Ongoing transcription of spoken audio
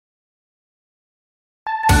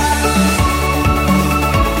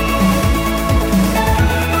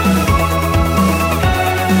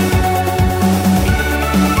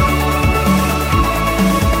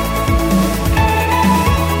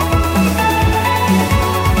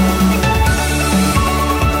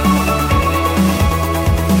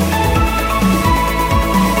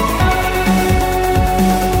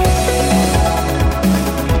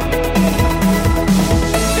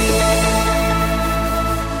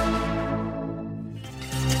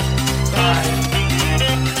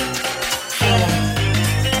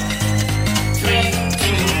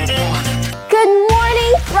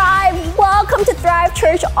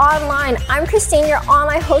Online. I'm Christine, your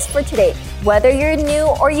online host for today. Whether you're new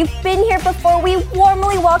or you've been here before, we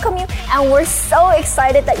warmly welcome you, and we're so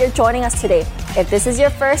excited that you're joining us today. If this is your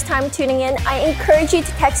first time tuning in, I encourage you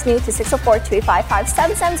to text new to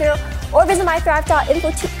 604-285-5770 or visit mythrive.info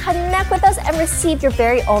to connect with us and receive your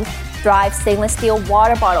very own Thrive stainless steel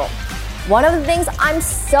water bottle. One of the things I'm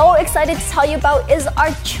so excited to tell you about is our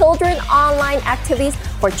children online activities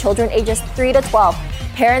for children ages 3 to 12.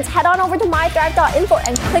 Parents, head on over to mythrive.info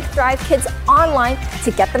and click Thrive Kids Online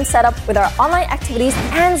to get them set up with our online activities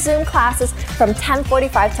and Zoom classes from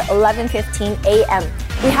 10:45 to 11:15 a.m.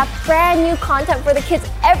 We have brand new content for the kids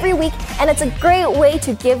every week, and it's a great way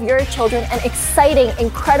to give your children an exciting,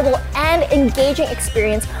 incredible, and engaging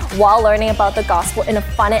experience while learning about the gospel in a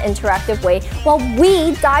fun and interactive way, while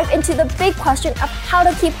we dive into the big question of how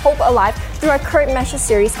to keep hope alive through our current message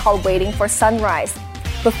series called Waiting for Sunrise.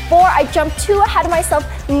 Before I jump too ahead of myself,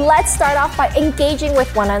 let's start off by engaging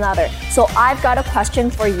with one another. So I've got a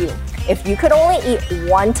question for you. If you could only eat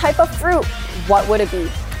one type of fruit, what would it be?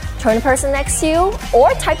 Turn the person next to you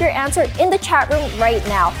or type your answer in the chat room right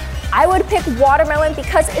now. I would pick watermelon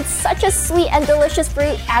because it's such a sweet and delicious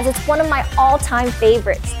fruit, as it's one of my all-time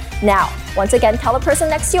favorites. Now, once again, tell the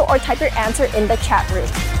person next to you or type your answer in the chat room.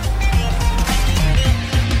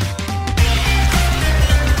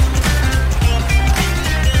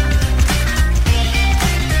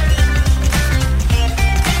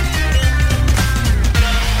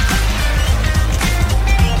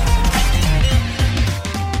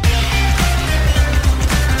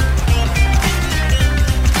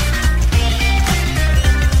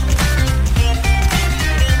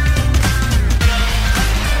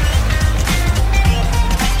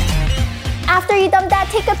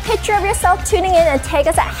 Take a picture of yourself tuning in and tag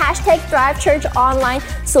us at #ThriveChurchOnline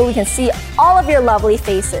so we can see all of your lovely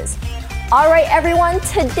faces. All right, everyone,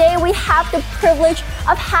 today we have the privilege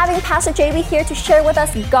of having Pastor JB here to share with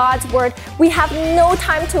us God's Word. We have no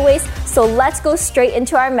time to waste, so let's go straight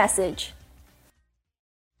into our message.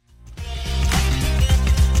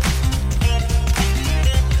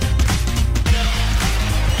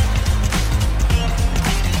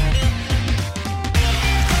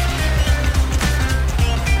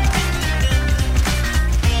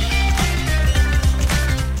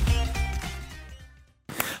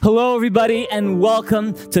 Hello, everybody, and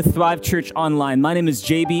welcome to Thrive Church Online. My name is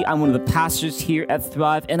JB. I'm one of the pastors here at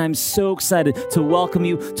Thrive, and I'm so excited to welcome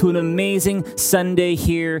you to an amazing Sunday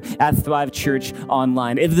here at Thrive Church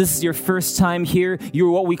Online. If this is your first time here, you're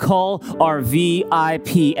what we call our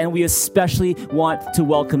VIP, and we especially want to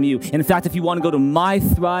welcome you. And in fact, if you want to go to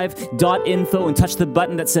mythrive.info and touch the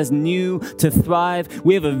button that says New to Thrive,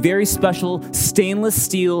 we have a very special stainless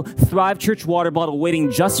steel Thrive Church water bottle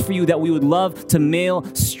waiting just for you that we would love to mail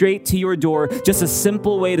straight to your door. Just a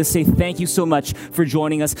simple way to say thank you so much for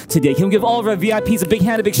joining us today. Can we give all of our VIPs a big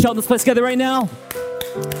hand, a big shout in this place together right now?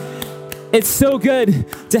 It's so good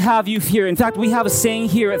to have you here. In fact, we have a saying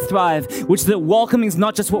here at Thrive, which is that welcoming is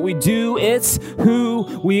not just what we do, it's who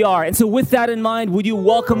we are. And so with that in mind, would you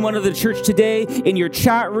welcome one of the church today in your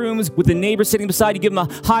chat rooms with the neighbor sitting beside you? Give them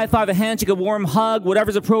a high five, a handshake, a warm hug,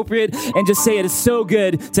 whatever's appropriate, and just say it is so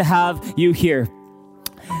good to have you here.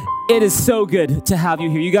 It is so good to have you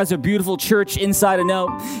here. You guys are beautiful church inside and out,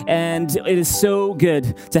 and it is so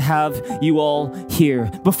good to have you all here.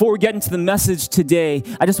 Before we get into the message today,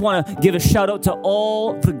 I just want to give a shout out to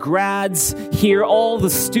all the grads here, all the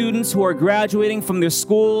students who are graduating from their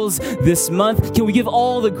schools this month. Can we give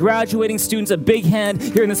all the graduating students a big hand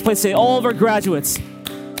here in this place? Say, all of our graduates.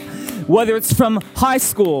 Whether it's from high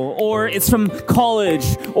school, or it's from college,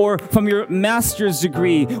 or from your master's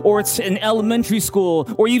degree, or it's in elementary school,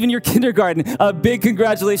 or even your kindergarten, a big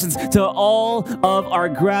congratulations to all of our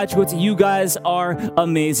graduates. You guys are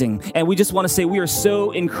amazing. And we just want to say we are so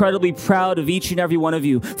incredibly proud of each and every one of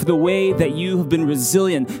you for the way that you have been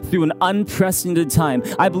resilient through an unprecedented time.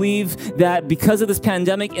 I believe that because of this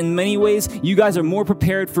pandemic, in many ways, you guys are more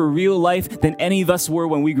prepared for real life than any of us were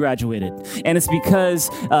when we graduated. And it's because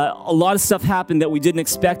a lot of stuff happened that we didn't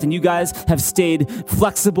expect, and you guys have stayed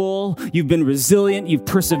flexible, you've been resilient, you've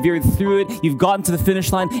persevered through it, you've gotten to the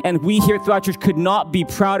finish line, and we here at Thrive Church could not be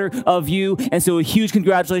prouder of you. And so a huge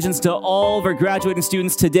congratulations to all of our graduating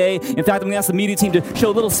students today. In fact, I'm going to ask the media team to show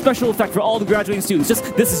a little special effect for all the graduating students.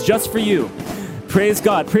 This is just for you. Praise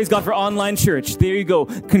God. Praise God for online church. There you go.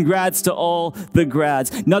 Congrats to all the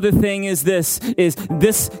grads. Another thing is this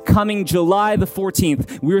coming July the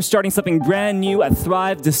 14th, we're starting something brand new at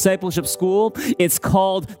Thrive Discipleship School. It's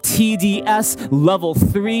called TDS Level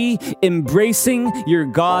 3, Embracing Your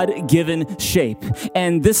God-Given Shape.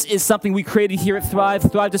 And this is something we created here at Thrive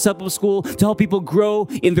Discipleship School, to help people grow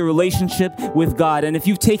in their relationship with God. And if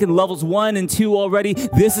you've taken levels 1 and 2 already,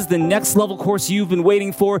 this is the next level course you've been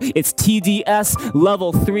waiting for. It's TDS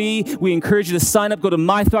Level 3. We encourage you to sign up. Go to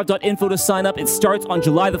mythrive.info to sign up. It starts on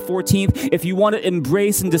July the 14th. If you want to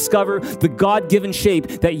embrace and discover the God-given shape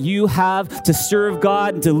that you have to serve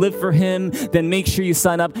God and to live for Him, then make sure you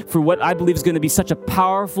sign up for what I believe is going to be such a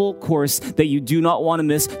powerful course that you do not want to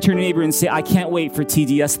miss. Turn to your neighbor and say, I can't wait for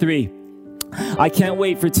TDS 3. I can't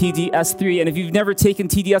wait for TDS 3. And if you've never taken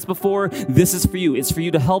TDS before, this is for you. It's for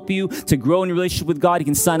you to help you to grow in your relationship with God. You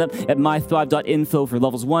can sign up at mythrive.info for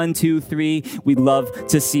levels 1, 2, 3. We'd love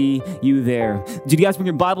to see you there. Did you guys bring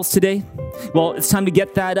your Bibles today? Well, it's time to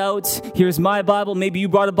get that out. Here's my Bible. Maybe you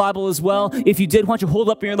brought a Bible as well. If you did, why don't you hold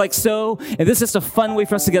up and you're like so? And this is just a fun way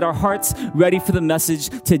for us to get our hearts ready for the message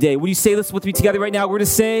today. Will you say this with me together right now? We're to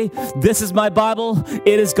say, this is my Bible.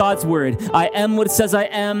 It is God's Word. I am what it says I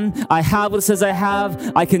am. I have what it says I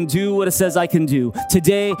have. I can do what it says I can do.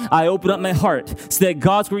 Today, I open up my heart so that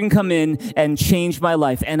God's Word can come in and change my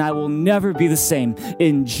life, and I will never be the same.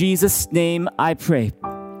 In Jesus' name, I pray.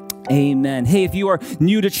 Amen. Hey, if you are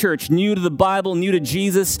new to church, new to the Bible, new to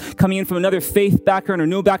Jesus, coming in from another faith background or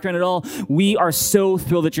no background at all, we are so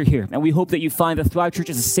thrilled that you're here. And we hope that you find that Thrive Church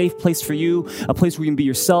is a safe place for you, a place where you can be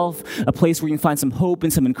yourself, a place where you can find some hope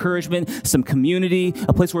and some encouragement, some community,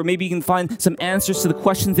 a place where maybe you can find some answers to the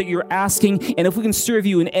questions that you're asking. And if we can serve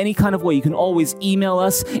you in any kind of way, you can always email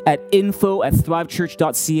us at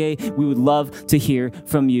info@thrivechurch.ca. We would love to hear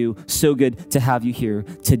from you. So good to have you here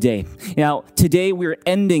today. Now, today we're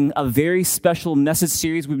ending a very special message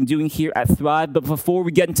series we've been doing here at Thrive. But before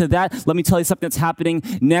we get into that, let me tell you something that's happening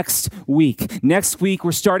next week. Next week,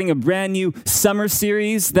 we're starting a brand new summer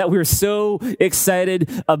series that we're so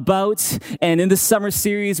excited about. And in this summer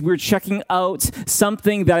series, we're checking out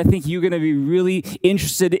something that I think you're going to be really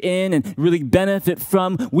interested in and really benefit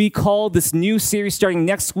from. We call this new series starting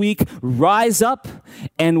next week, Rise Up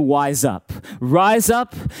and Wise Up. Rise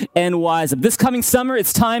Up and Wise Up. This coming summer,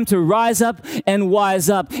 it's time to rise up and wise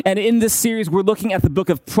up. And in this series, we're looking at the book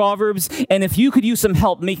of Proverbs. And if you could use some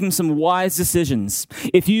help making some wise decisions,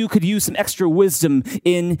 if you could use some extra wisdom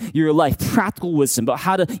in your life, practical wisdom about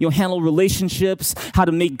how to handle relationships, how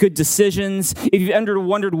to make good decisions. If you've ever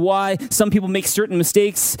wondered why some people make certain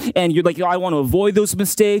mistakes and you're like, I want to avoid those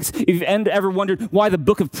mistakes. If you've ever wondered why the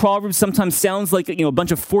book of Proverbs sometimes sounds like a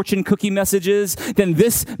bunch of fortune cookie messages, then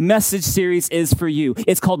this message series is for you.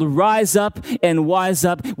 It's called Rise Up and Wise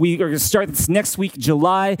Up. We are going to start this next week,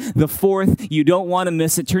 July the 4th. You don't want to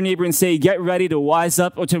miss it. Turn to your neighbor and say, get ready to wise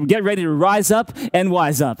up, or to get ready to rise up and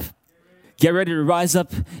wise up. Get ready to rise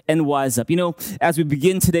up and wise up. As we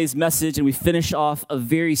begin today's message and we finish off a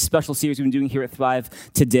very special series we've been doing here at Thrive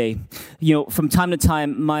today, from time to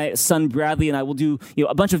time, my son Bradley and I will do,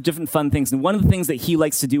 a bunch of different fun things. And one of the things that he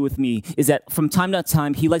likes to do with me is that from time to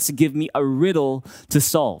time, he likes to give me a riddle to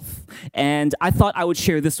solve. And I thought I would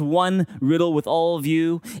share this one riddle with all of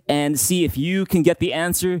you and see if you can get the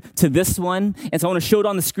answer to this one. And so I want to show it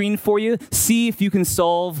on the screen for you. See if you can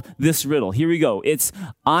solve this riddle. Here we go. It's,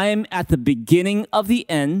 I'm at the beginning of the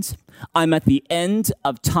end. I'm at the end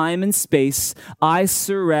of time and space. I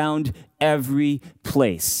surround every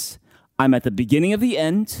place. I'm at the beginning of the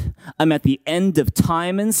end. I'm at the end of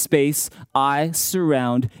time and space. I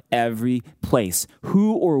surround every place.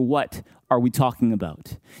 Who or what are we talking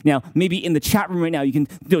about? Now, maybe in the chat room right now, you can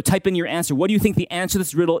type in your answer. What do you think the answer to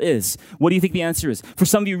this riddle is? What do you think the answer is? For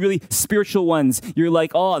some of you really spiritual ones, you're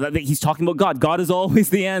like, he's talking about God. God is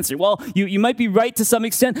always the answer. Well, you might be right to some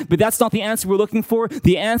extent, but that's not the answer we're looking for.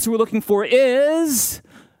 The answer we're looking for is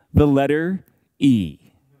the letter E.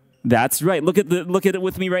 That's right. Look at it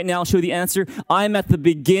with me right now. I'll show you the answer. I'm at the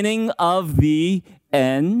beginning of the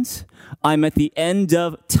end. I'm at the end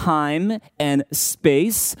of time and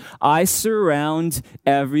space. I surround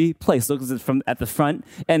every place. Look at the front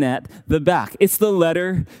and at the back. It's the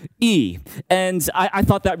letter E. And I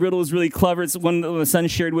thought that riddle was really clever. It's one that my son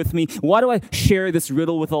shared with me. Why do I share this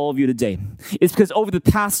riddle with all of you today? It's because over the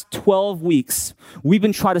past 12 weeks, we've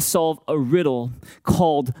been trying to solve a riddle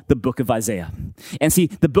called the book of Isaiah. And see,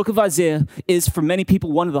 the book of Isaiah is, for many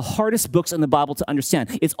people, one of the hardest books in the Bible to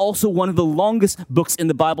understand. It's also one of the longest books books in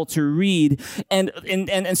the Bible to read. And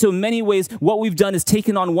so in many ways, what we've done is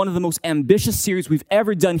taken on one of the most ambitious series we've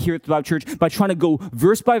ever done here at Thrive Church by trying to go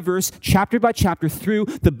verse by verse, chapter by chapter through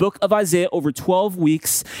the book of Isaiah over 12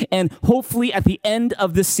 weeks. And hopefully at the end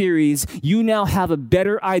of this series, you now have a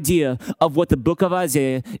better idea of what the book of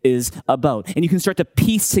Isaiah is about. And you can start to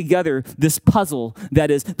piece together this puzzle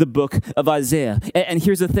that is the book of Isaiah. And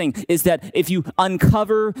here's the thing, is that if you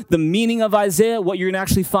uncover the meaning of Isaiah, what you're going to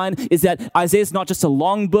actually find is that Isaiah is not just a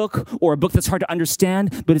long book or a book that's hard to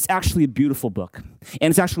understand, but it's actually a beautiful book.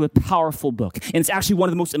 And it's actually a powerful book. And it's actually one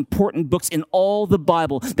of the most important books in all the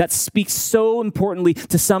Bible that speaks so importantly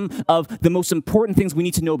to some of the most important things we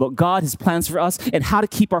need to know about God, his plans for us, and how to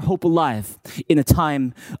keep our hope alive in a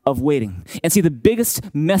time of waiting. And see, the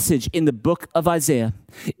biggest message in the book of Isaiah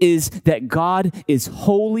is that God is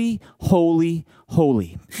holy, holy,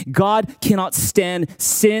 holy. God cannot stand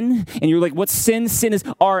sin. And you're like, what's sin? Sin is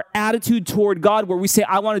our attitude toward God where we say,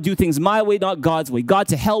 I want to do things my way, not God's way. God,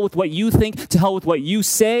 to hell with what you think, to hell with what you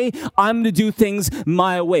say. I'm going to do things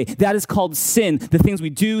my way. That is called sin. The things we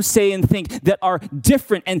do, say, and think that are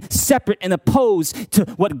different and separate and opposed to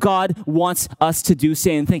what God wants us to do,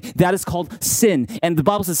 say, and think. That is called sin. And the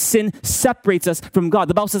Bible says sin separates us from God.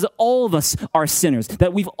 The Bible says that all of us are sinners,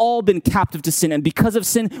 that we've all been captive to sin. And because of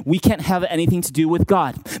sin, we can't have anything to do with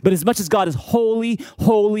God. But as much as God is holy,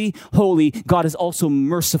 holy, holy, God is also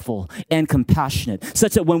merciful and compassionate,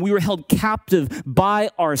 such that when we were held captive by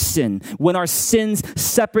our sin, when our sins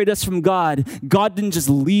separate us from God, God didn't just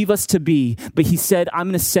leave us to be, but he said, I'm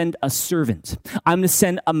going to send a servant. I'm going to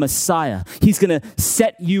send a Messiah. He's going to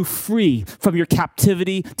set you free from your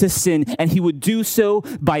captivity to sin. And he would do so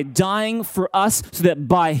by dying for us so that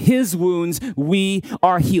by his wounds, we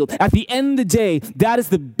are healed. At the end of the day, that is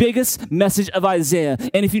the biggest message of Isaiah.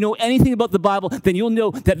 And if you know anything about the Bible, then you'll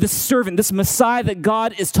know that this servant, this Messiah that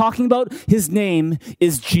God is talking about, his name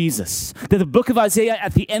is Jesus. That the book of Isaiah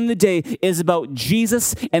at the end of the day is about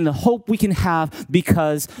Jesus and the hope we can have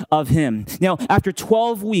because of him. Now, after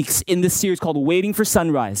 12 weeks in this series called Waiting for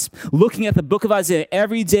Sunrise, looking at the book of Isaiah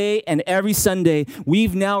every day and every Sunday,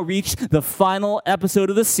 we've now reached the final episode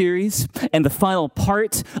of the series and the final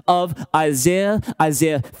part of Isaiah.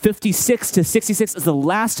 Isaiah 56 to 66 is the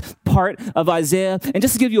last part of Isaiah. And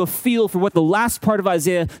just to give you a feel for what the last part of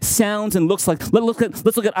Isaiah sounds and looks like,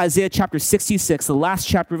 let's look at Isaiah chapter 66, the last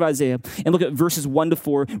chapter of Isaiah, and look at verses 1 to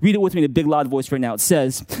 4. Read it with me in a big loud voice right now. It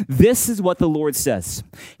says, "This is what the Lord says.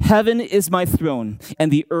 Heaven is my throne,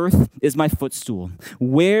 and the earth is my footstool.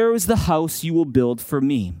 Where is the house you will build for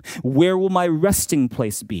me? Where will my resting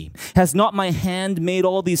place be? Has not my hand made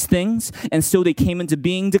all these things? And so they came into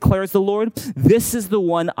being, declares the Lord. This is the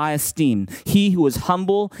one I esteem, he who is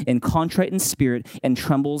humble and contrite in spirit and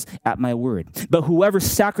trembles at my word. But whoever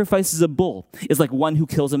sacrifices a bull is like one who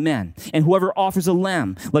kills a man, and whoever offers a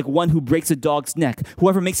lamb like one who breaks a dog's neck.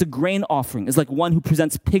 Whoever makes a grain offering is like one who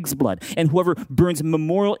presents pig's blood, and whoever burns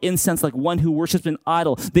memorial incense like one who worships an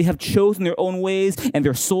idol. They have chosen their own ways, and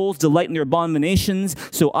their souls delight in their abominations.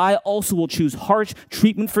 So I also will choose harsh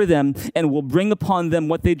treatment for them, and will bring upon them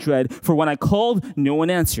what they dread. For when I called, no one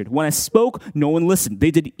answered. When I spoke, no one listened.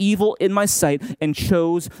 They did evil in my sight and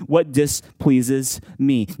chose what displeases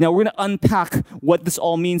me." Now, we're going to unpack what this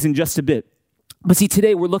all means in just a bit. But see,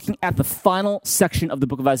 today we're looking at the final section of the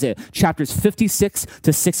book of Isaiah, chapters 56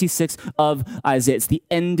 to 66 of Isaiah. It's the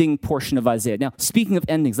ending portion of Isaiah. Now, speaking of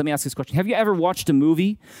endings, let me ask this question. Have you ever watched a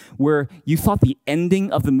movie where you thought the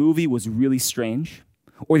ending of the movie was really strange?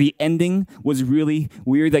 Or the ending was really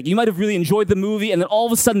weird? Like, you might have really enjoyed the movie, and then all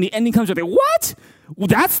of a sudden the ending comes, you're like, what? Well,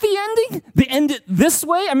 that's the ending? They end it this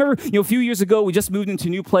way? I remember, a few years ago, we just moved into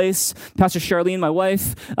a new place. Pastor Charlene, my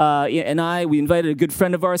wife, and I, we invited a good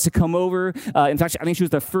friend of ours to come over. In fact, I think she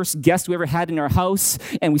was the first guest we ever had in our house.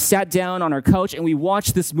 And we sat down on our couch, and we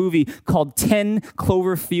watched this movie called 10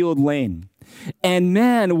 Cloverfield Lane. And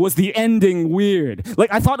man, was the ending weird.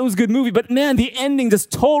 Like, I thought it was a good movie, but man, the ending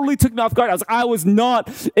just totally took me off guard. I was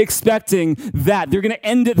not expecting that. They're going to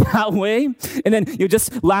end it that way. And then,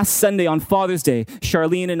 just last Sunday on Father's Day,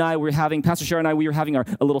 Charlene and I were having, Pastor Char and I, we were having a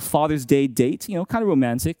little Father's Day date, kind of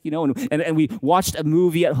romantic, and we watched a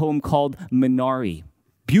movie at home called Minari.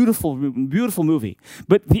 Beautiful, beautiful movie.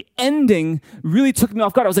 But the ending really took me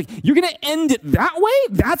off guard. I was like, you're going to end it that way?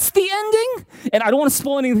 That's the ending? And I don't want to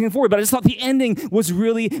spoil anything for you, but I just thought the ending was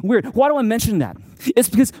really weird. Why do I mention that? It's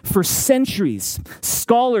because for centuries,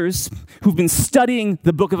 scholars who've been studying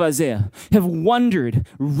the book of Isaiah have wondered,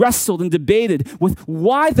 wrestled, and debated with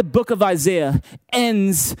why the book of Isaiah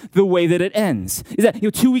ends the way that it ends. Is that,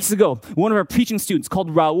 2 weeks ago, one of our preaching students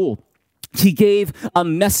called Raul, he gave a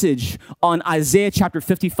message on Isaiah chapter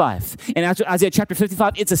 55. And after Isaiah chapter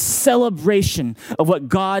 55, it's a celebration of what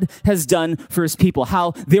God has done for his people,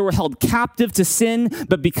 how they were held captive to sin,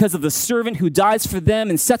 but because of the servant who dies for them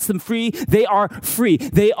and sets them free, they are free.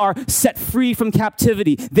 They are set free from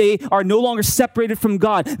captivity. They are no longer separated from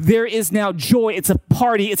God. There is now joy. It's a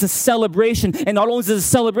party. It's a celebration. And not only is it a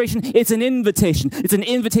celebration, it's an invitation. It's an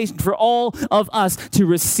invitation for all of us to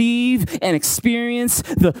receive and experience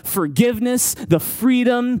the forgiveness, the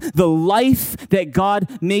freedom, the life that God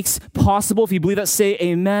makes possible. If you believe that, say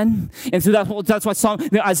amen. And so that's why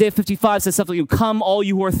Isaiah 55 says something like, come all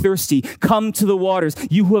you who are thirsty, come to the waters.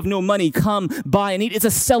 You who have no money, come buy and eat. It's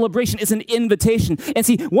a celebration. It's an invitation. And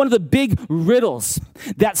see, one of the big riddles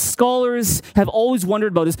that scholars have always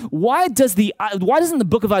wondered about is why doesn't the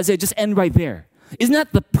book of Isaiah just end right there? Isn't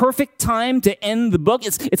that the perfect time to end the book?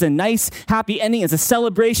 It's a nice, happy ending. It's a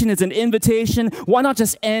celebration. It's an invitation. Why not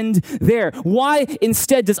just end there? Why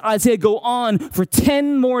instead does Isaiah go on for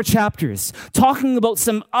 10 more chapters talking about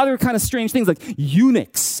some other kind of strange things like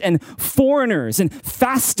eunuchs and foreigners and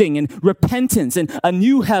fasting and repentance and a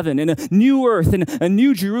new heaven and a new earth and a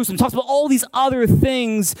new Jerusalem? It talks about all these other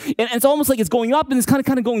things, and it's almost like it's going up and it's kind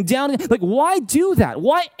of going down. Like, why do that?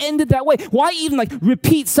 Why end it that way? Why even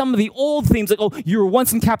repeat some of the old themes like, oh, you were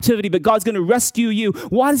once in captivity, but God's going to rescue you?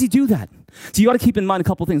 Why does he do that? So you got to keep in mind a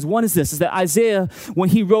couple things. One is this, is that Isaiah, when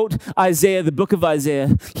he wrote Isaiah, the book of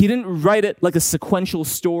Isaiah, he didn't write it like a sequential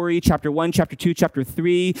story, chapter 1, chapter 2, chapter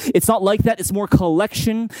 3. It's not like that. It's more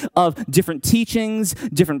collection of different teachings,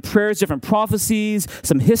 different prayers, different prophecies,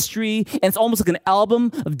 some history, and it's almost like an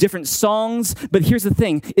album of different songs. But here's the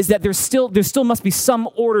thing, is that there still must be some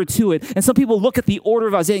order to it. And some people look at the order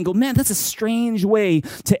of Isaiah and go, man, that's a strange way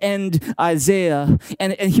to end Isaiah.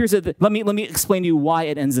 And here's let me explain to you why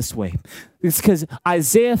it ends this way. It's because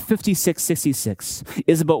Isaiah 56:66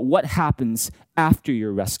 is about what happens after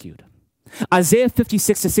you're rescued. Isaiah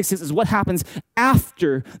 56:66 is what happens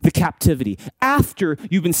after the captivity, after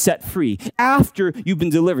you've been set free, after you've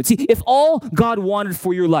been delivered. See, if all God wanted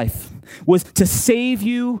for your life was to save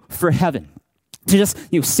you for heaven, to just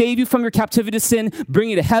save you from your captivity to sin, bring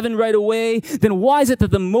you to heaven right away, then why is it that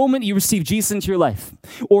the moment you receive Jesus into your life,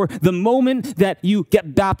 or the moment that you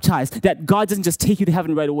get baptized, that God doesn't just take you to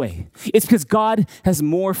heaven right away? It's because God has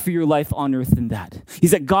more for your life on earth than that. He's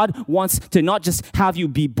that God wants to not just have you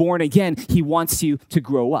be born again, he wants you to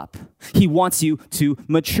grow up. He wants you to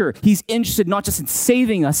mature. He's interested not just in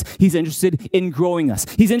saving us, he's interested in growing us.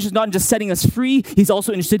 He's interested not in just setting us free, he's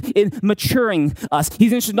also interested in maturing us.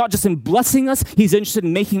 He's interested not just in blessing us, he's interested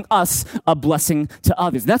in making us a blessing to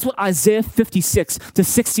others. That's what Isaiah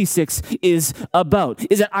 56:66 is about.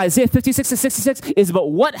 Is that Isaiah 56:66 is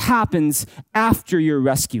about what happens after you're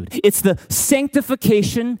rescued. It's the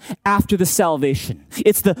sanctification after the salvation.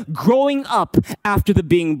 It's the growing up after the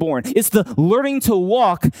being born. It's the learning to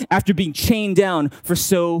walk after being chained down for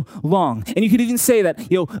so long. And you could even say that,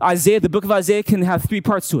 Isaiah, the book of Isaiah can have 3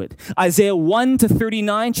 parts to it. Isaiah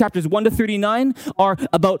 1-39, chapters 1-39 are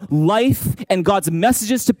about life and God's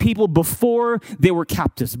messages to people before they were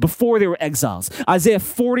captives, before they were exiles. Isaiah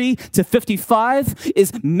 40-55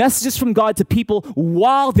 is messages from God to people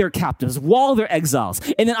while they're captives, while they're exiles.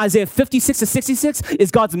 And then Isaiah 56-66 is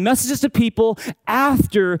God's messages to people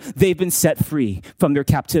after they've been set free from their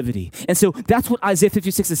captivity. And so that's what Isaiah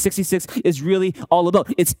 56-66 is really all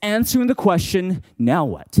about. It's answering the question, now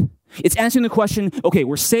what? It's answering the question, okay,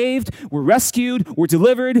 we're saved, we're rescued, we're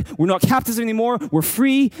delivered, we're not captives anymore, we're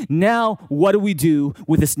free. Now, what do we do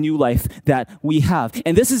with this new life that we have?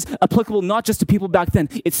 And this is applicable not just to people back then,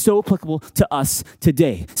 it's so applicable to us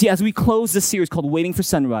today. See, as we close this series called Waiting for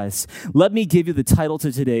Sunrise, let me give you the title to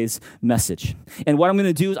today's message. And what I'm going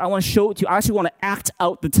to do is I want to show it to you. I actually want to act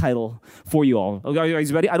out the title for you all. Are you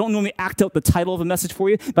guys ready? I don't normally act out the title of a message for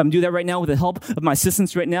you, but I'm going to do that right now with the help of my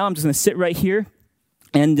assistants right now. I'm just going to sit right here.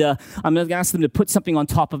 And I'm going to ask them to put something on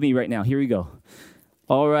top of me right now. Here we go.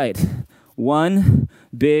 All right. One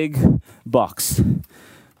big box.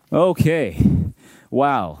 Okay.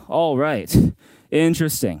 Wow. All right.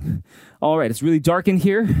 Interesting. All right. It's really dark in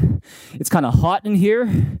here. It's kind of hot in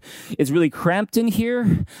here. It's really cramped in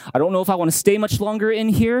here. I don't know if I want to stay much longer in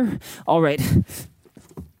here. All right.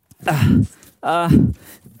 Can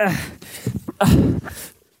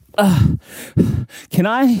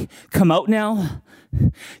I come out now?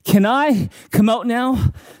 Can I come out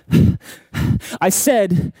now? I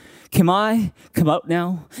said, can I come out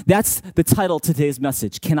now? That's the title to today's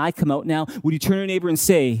message. Can I come out now? Would you turn to your neighbor and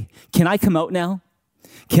say, can I come out now?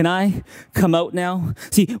 Can I come out now?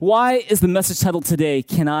 See, why is the message titled today,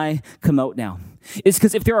 Can I Come Out Now? is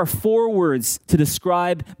because if there are 4 words to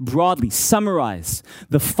describe broadly, summarize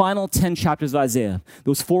the final 10 chapters of Isaiah,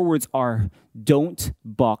 those 4 words are, don't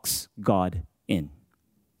box God in.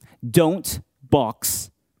 Don't box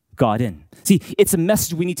God in. See, it's a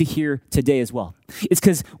message we need to hear today as well. It's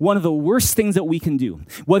because one of the worst things that we can do,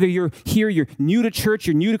 whether you're here, you're new to church,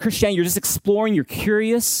 you're new to Christianity, you're just exploring, you're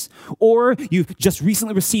curious, or you've just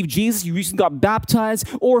recently received Jesus, you recently got baptized,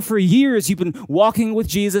 or for years you've been walking with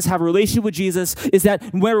Jesus, have a relationship with Jesus, is that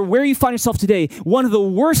where you find yourself today, one of the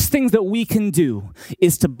worst things that we can do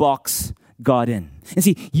is to box God in. And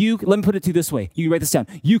see, let me put it to you this way. You can write this down.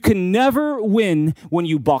 You can never win when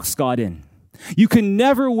you box God in. You can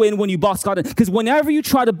never win when you box God in, because whenever you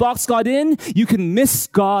try to box God in, you can miss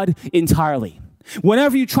God entirely.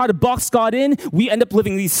 Whenever you try to box God in, we end up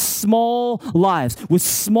living these small lives with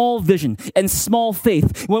small vision and small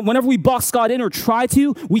faith. Whenever we box God in or try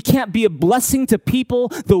to, we can't be a blessing to people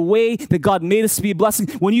the way that God made us to be a blessing.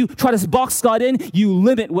 When you try to box God in, you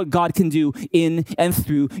limit what God can do in and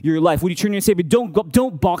through your life. When you turn to your Savior,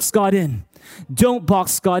 don't box God in. Don't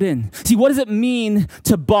box God in. See, what does it mean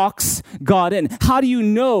to box God in? How do you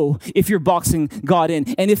know if you're boxing God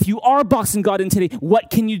in? And if you are boxing God in today, what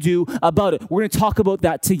can you do about it? We're going to talk about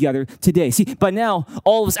that together today. See, by now,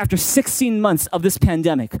 all of us, after 16 months of this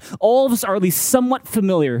pandemic, all of us are at least somewhat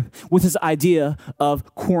familiar with this idea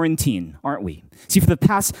of quarantine, aren't we? See, for the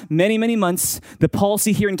past many, many months, the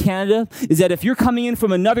policy here in Canada is that if you're coming in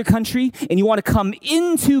from another country and you want to come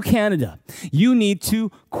into Canada, you need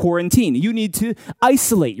to quarantine. You need to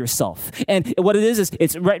isolate yourself. And what it is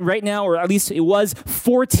it's right now, or at least it was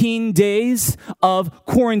 14 days of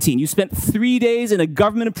quarantine. You spent 3 days in a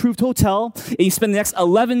government-approved hotel, and you spend the next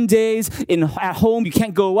 11 days at home. You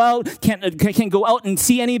can't go out, can't go out and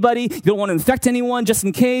see anybody. You don't want to infect anyone just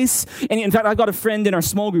in case. And in fact, I've got a friend in our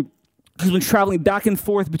small group who's been traveling back and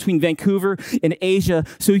forth between Vancouver and Asia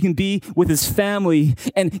so he can be with his family.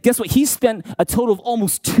 And guess what? He spent a total of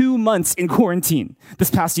almost 2 months in quarantine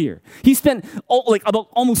this past year. He spent about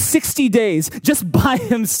almost 60 days just by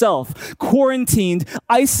himself, quarantined,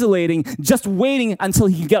 isolating, just waiting until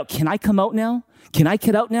he can get out. Can I come out now? Can I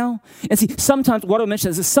get out now? And see, sometimes, what I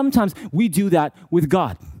mentioned is sometimes we do that with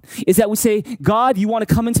God. Is that we say, God, you want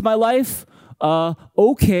to come into my life?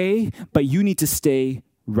 Okay, but you need to stay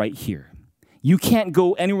right here. You can't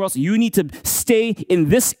go anywhere else. You need to stay in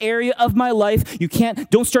this area of my life.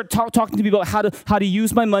 Don't start talking to me about how to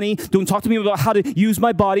use my money. Don't talk to me about how to use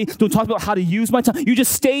my body. Don't talk about how to use my time. You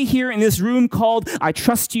just stay here in this room called, I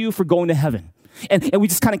trust you for going to heaven. And we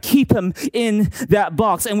just kind of keep him in that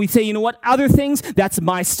box. And we say, you know what? Other things, that's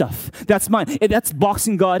my stuff. That's mine. And that's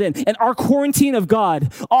boxing God in. And our quarantine of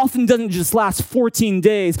God often doesn't just last 14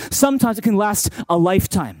 days. Sometimes it can last a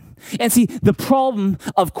lifetime. And see, the problem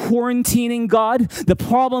of quarantining God, the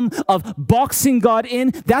problem of boxing God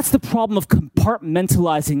in, that's the problem of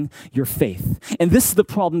compartmentalizing your faith. And this is the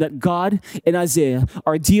problem that God and Isaiah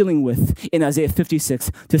are dealing with in Isaiah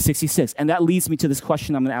 56 to 66. And that leads me to this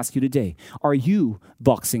question I'm going to ask you today. Are you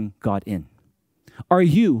boxing God in? Are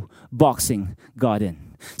you boxing God in?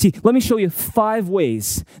 See, let me show you 5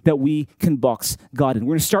 ways that we can box God in.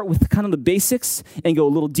 We're going to start with kind of the basics and go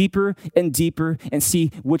a little deeper and deeper and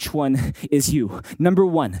see which one is you. Number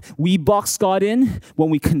 1, we box God in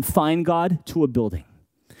when we confine God to a building.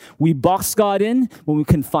 We box God in when we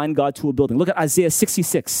confine God to a building. Look at Isaiah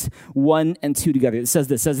 66, 1 and 2 together. It says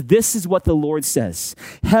this is what the Lord says.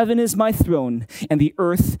 Heaven is my throne and the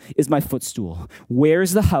earth is my footstool. Where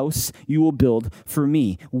is the house you will build for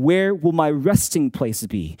me? Where will my resting place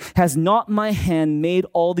be? Has not my hand made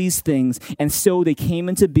all these things? And so they came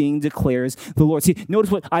into being, declares the Lord. See, notice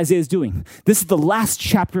what Isaiah is doing. This is the last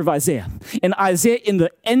chapter of Isaiah. And Isaiah in the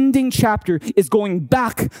ending chapter is going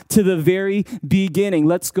back to the very beginning.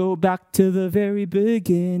 Let's go back to the very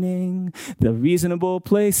beginning, the reasonable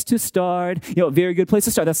place to start. A very good place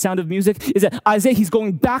to start. That Sound of Music is that Isaiah, he's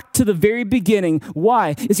going back to the very beginning.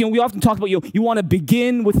 Why? Is, we often talk about, you want to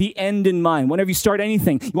begin with the end in mind. Whenever you start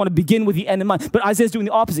anything, you want to begin with the end in mind. But Isaiah's doing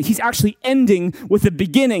the opposite. He's actually ending with the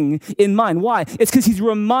beginning in mind. Why? It's because he's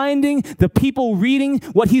reminding the people reading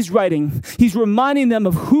what he's writing. He's reminding them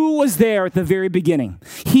of who was there at the very beginning.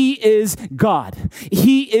 He is God.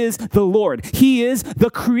 He is the Lord. He is the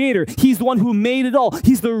Creator. He's the one who made it all.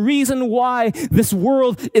 He's the reason why this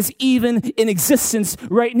world is even in existence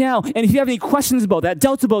right now. And if you have any questions about that,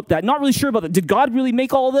 doubts about that, not really sure about that, did God really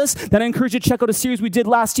make all this? Then I encourage you to check out a series we did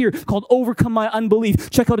last year called Overcome My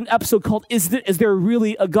Unbelief. Check out an episode called Is There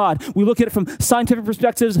Really a God? We look at it from scientific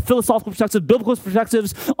perspectives, philosophical perspectives, biblical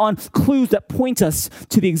perspectives on clues that point us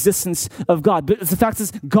to the existence of God. But the fact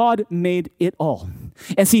is, God made it all.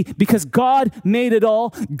 And see, because God made it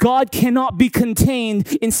all, God cannot be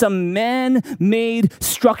contained in some man-made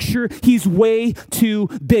structure. He's way too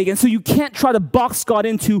big. And so you can't try to box God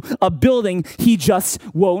into a building. He just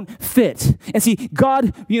won't fit. And see,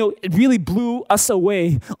 God, it really blew us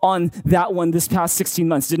away on that one this past 16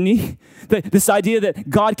 months, didn't he? This idea that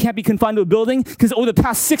God can't be confined to a building, because over the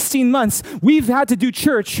past 16 months, we've had to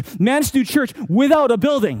manage to do church without a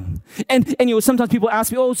building. And sometimes people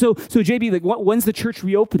ask me, so JB, when's the church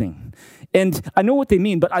reopening? And I know what they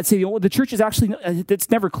mean, but I'd say, the church is actually, it's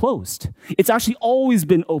never closed. It's actually always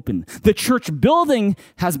been open. The church building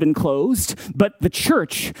has been closed, but the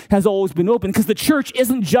church has always been open, because the church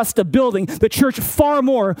isn't just a building. The church far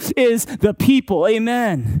more is the people.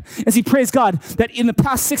 Amen. And see, praise God, that in the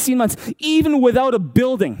past 16 months, even without a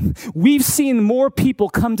building, we've seen more people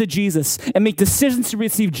come to Jesus and make decisions to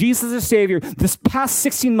receive Jesus as Savior this past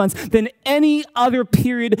 16 months than any other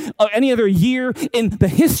period or any other year in the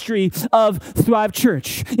history of Thrive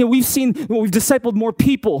Church. We've discipled more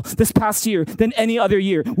people this past year than any other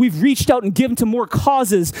year. We've reached out and given to more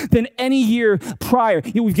causes than any year prior.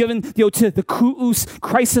 We've given to the Ku'us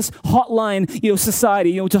Crisis Hotline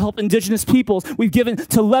Society to help indigenous peoples. We've given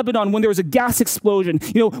to Lebanon when there was a gas explosion.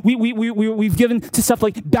 We've given to stuff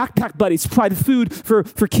like Backpack Buddies to provide food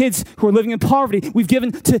for kids who are living in poverty. We've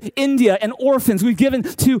given to India and orphans. We've given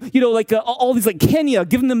to all these Kenya,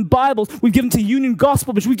 given them Bibles. We've given to Union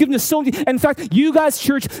Gospel, but we've given to so many. And in fact, you guys,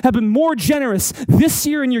 church, have been more generous this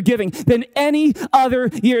year in your giving than any other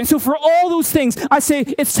year. And so for all those things, I say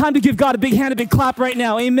it's time to give God a big hand, a big clap right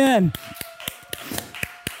now. Amen.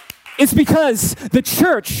 It's because the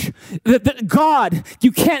church, that God,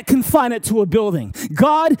 you can't confine it to a building.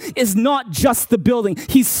 God is not just the building.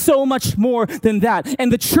 He's so much more than that.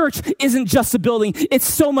 And the church isn't just a building. It's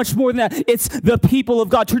so much more than that. It's the people of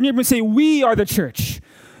God. Turn to your neighbor and say, we are the church.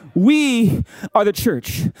 We are the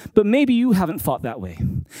church. But maybe you haven't thought that way.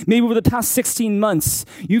 Maybe over the past 16 months,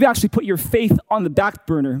 you've actually put your faith on the back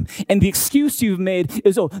burner, and the excuse you've made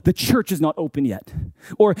is, the church is not open yet.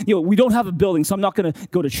 Or, we don't have a building, so I'm not going to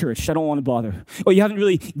go to church. I don't want to bother. Or you haven't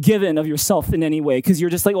really given of yourself in any way because you're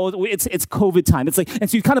just like, it's COVID time. And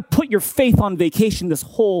so you kind of put your faith on vacation this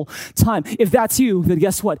whole time. If that's you, then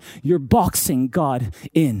guess what? You're boxing God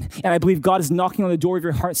in. And I believe God is knocking on the door of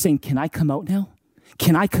your heart saying, can I come out now?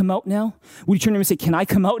 Can I come out now? Would you turn to him and say, can I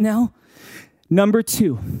come out now? Number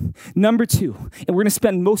two, and we're going to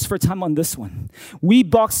spend most of our time on this one. We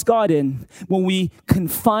box God in when we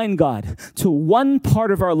confine God to one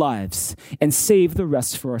part of our lives and save the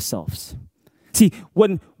rest for ourselves. See,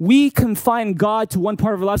 when we confine God to one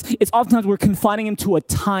part of our lives, it's oftentimes we're confining him to a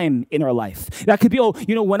time in our life. That could be,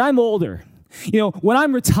 when I'm older, when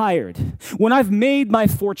I'm retired, when I've made my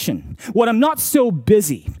fortune, when I'm not so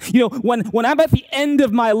busy, when I'm at the end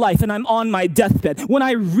of my life and I'm on my deathbed, when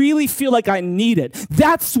I really feel like I need it,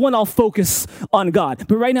 that's when I'll focus on God.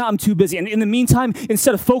 But right now I'm too busy. And in the meantime,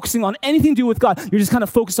 instead of focusing on anything to do with God, you're just kind of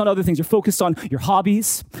focused on other things. You're focused on your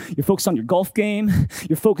hobbies. You're focused on your golf game.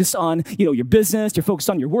 You're focused on, your business. You're focused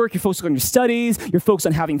on your work. You're focused on your studies. You're focused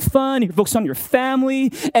on having fun. You're focused on your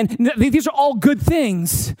family. And these are all good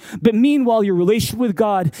things. But meanwhile, your relationship with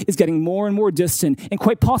God is getting more and more distant, and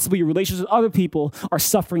quite possibly your relationships with other people are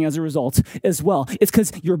suffering as a result as well. It's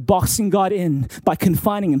because you're boxing God in by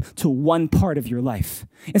confining him to one part of your life.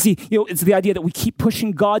 And see, it's the idea that we keep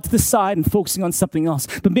pushing God to the side and focusing on something else.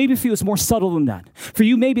 But maybe for you, it's more subtle than that. For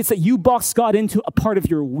you, maybe it's that you box God into a part of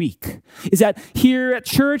your week. Is that here at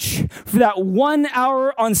church, for that 1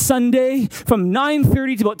 hour on Sunday, from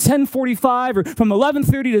 9:30 to about 10:45, or from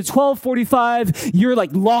 11:30 to 12:45, you're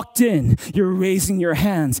locked in. You're raising your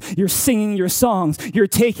hands. You're singing your songs. You're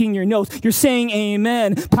taking your notes. You're saying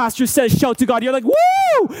amen. Pastor says, shout to God. You're like,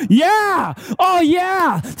 woo! Yeah! Oh,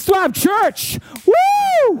 yeah! Thrive Church!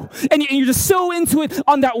 Woo! And you're just so into it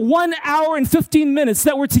on that 1 hour and 15 minutes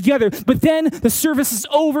that we're together. But then the service is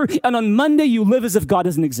over, and on Monday, you live as if God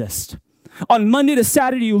doesn't exist. On Monday to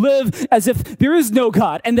Saturday, you live as if there is no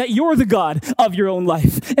God and that you're the God of your own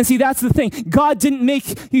life. And see, that's the thing. God didn't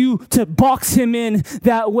make you to box him in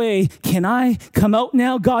that way. Can I come out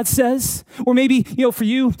now, God says? Or maybe, for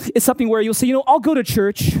you, it's something where you'll say, I'll go to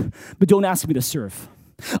church, but don't ask me to serve.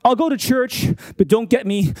 I'll go to church, but don't get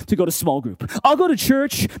me to go to small group. I'll go to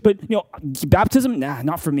church, but baptism,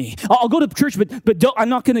 not for me. I'll go to church, but I'm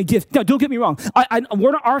not going to give. No, don't get me wrong.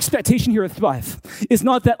 Our expectation here at Thrive is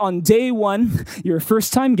not that on day one you're a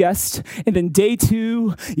first-time guest, and then day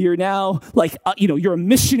two you're now you're a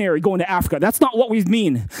missionary going to Africa. That's not what we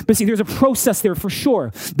mean. But see, there's a process there for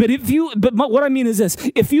sure. But what I mean is this: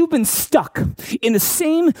 if you've been stuck in the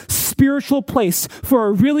same spiritual place for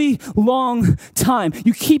a really long time.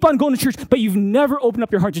 You keep on going to church, but you've never opened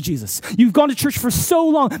up your heart to Jesus. You've gone to church for so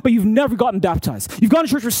long, but you've never gotten baptized. You've gone to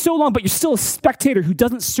church for so long, but you're still a spectator who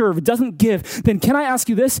doesn't serve, doesn't give. Then can I ask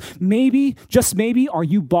you this? Maybe, just maybe, are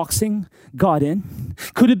you boxing God in?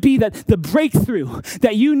 Could it be that the breakthrough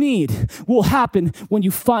that you need will happen when you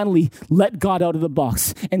finally let God out of the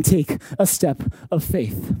box and take a step of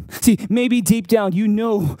faith? See, maybe deep down, you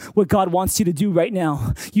know what God wants you to do right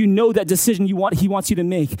now. You know that decision he wants you to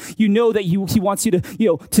make. You know that he wants you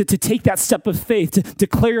to take that step of faith, to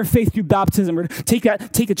declare your faith through baptism, or take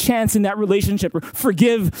a chance in that relationship, or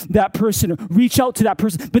forgive that person, or reach out to that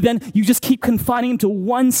person. But then you just keep confining him to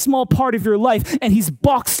one small part of your life, and he's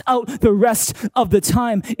boxed out the rest of the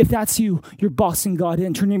time. If that's you, you're boxing God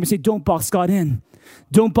in. Turn to your neighbor and say, don't box God in.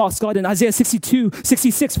 Don't box God in. Isaiah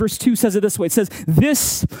 66 verse 2 says it this way. It says,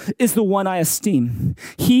 this is the one I esteem.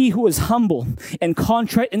 He who is humble and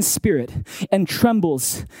contrite in spirit and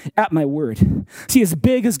trembles at my word. See, as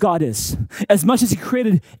big as God is, as much as he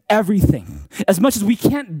created everything, as much as we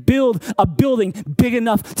can't build a building big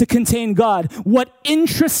enough to contain God, what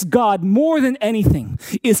interests God more than anything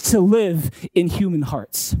is to live in human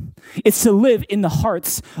hearts. It's to live in the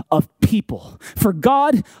hearts of people. For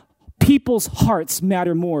God, people's hearts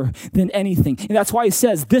matter more than anything. And that's why he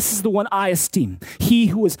says, this is the one I esteem. He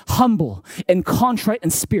who is humble and contrite in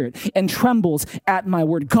spirit and trembles at my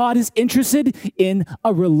word. God is interested in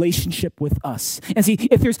a relationship with us. And see,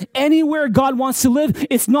 if there's anywhere God wants to live,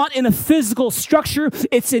 it's not in a physical structure,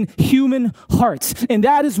 it's in human hearts. And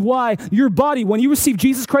that is why your body, when you receive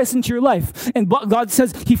Jesus Christ into your life, and God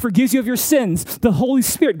says he forgives you of your sins, the Holy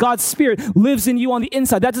Spirit, God's Spirit, lives in you on the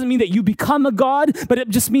inside. That doesn't mean that you become a God, but it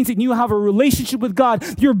just means that you have a relationship with God.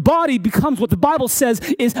 Your body becomes what the Bible says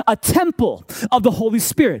is a temple of the Holy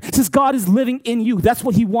Spirit. It says God is living in you. That's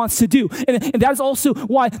what he wants to do. And that is also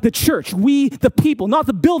why the church, we, the people, not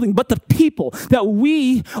the building, but the people, that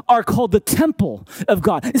we are called the temple of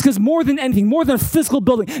God. It's because more than anything, more than a physical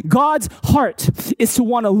building, God's heart is to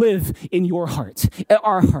want to live in your heart,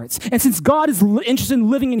 our hearts. And since God is interested in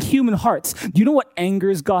living in human hearts, do you know what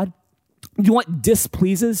angers God? You know what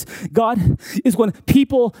displeases God? Is when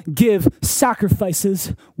people give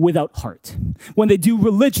sacrifices without heart. When they do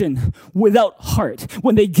religion without heart.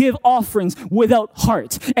 When they give offerings without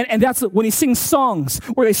heart. And that's when he sings songs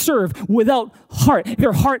or they serve without heart.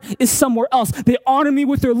 Their heart is somewhere else. They honor me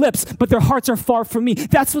with their lips, but their hearts are far from me.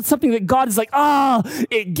 That's what something that God is like,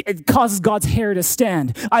 it causes God's hair to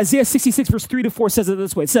stand. Isaiah 66 verse 3-4 says it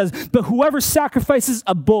this way. It says, but whoever sacrifices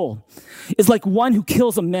a bull is like one who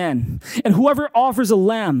kills a man. And whoever offers a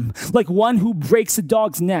lamb, like one who breaks a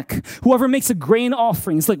dog's neck. Whoever makes a grain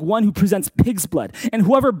offering is like one who presents pig's blood. And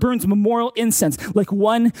whoever burns memorial incense, like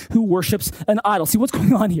one who worships an idol. See, what's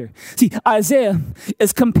going on here? See, Isaiah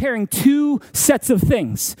is comparing two sets of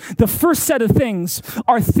things. The first set of things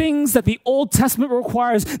are things that the Old Testament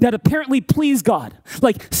requires that apparently please God,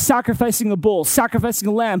 like sacrificing a bull, sacrificing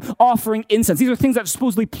a lamb, offering incense. These are things that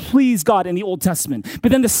supposedly please God in the Old Testament.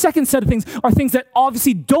 But then the second set of things are things that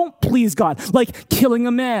obviously don't please God, like killing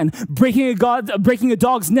a man, breaking a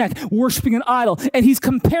dog's neck, worshiping an idol. And he's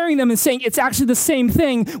comparing them and saying it's actually the same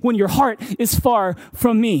thing when your heart is far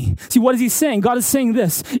from me. See, what is he saying? God is saying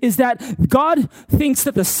this, is that God thinks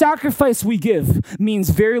that the sacrifice we give means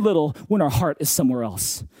very little when our heart is somewhere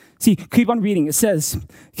else. See, keep on reading. It says,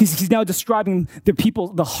 he's now describing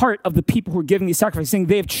the heart of the people who are giving these sacrifices, saying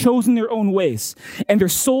they have chosen their own ways, and their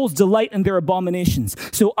souls delight in their abominations.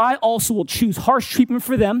 So I also will choose harsh treatment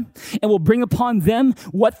for them, and will bring upon them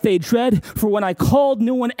what they dread. For when I called,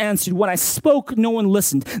 no one answered. When I spoke, no one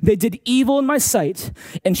listened. They did evil in my sight,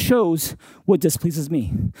 and chose what displeases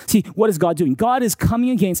me. See, what is God doing? God is coming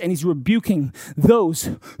against and he's rebuking those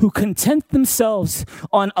who content themselves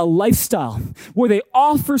on a lifestyle where they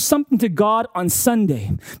offer something to God on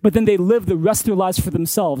Sunday, but then they live the rest of their lives for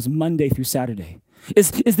themselves Monday through Saturday.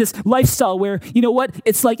 Is this lifestyle where, you know what,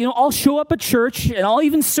 it's like, I'll show up at church and I'll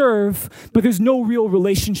even serve, but there's no real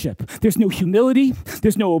relationship. There's no humility.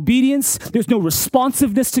 There's no obedience. There's no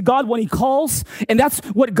responsiveness to God when he calls. And that's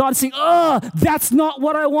what God's saying, that's not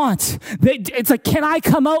what I want. It's like, can I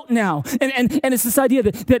come out now? And it's this idea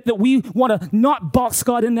that we want to not box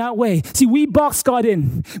God in that way. See, we box God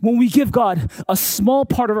in when we give God a small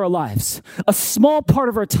part of our lives, a small part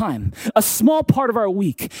of our time, a small part of our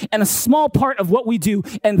week, and a small part of what we we do,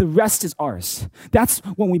 and the rest is ours. That's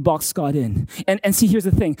when we box God in. And see, here's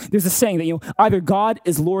the thing. There's a saying that, either God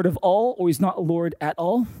is Lord of all or he's not Lord at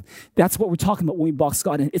all. That's what we're talking about when we box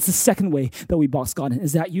God in. It's the second way that we box God in.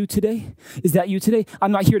 Is that you today? Is that you today?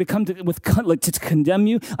 I'm not here to come to condemn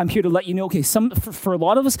you. I'm here to let you know, okay, for a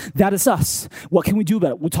lot of us, that is us. What can we do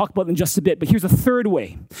about it? We'll talk about it in just a bit. But here's a third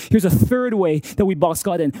way. Here's a third way that we box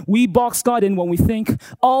God in. We box God in when we think,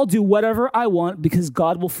 I'll do whatever I want because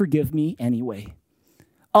God will forgive me anyway.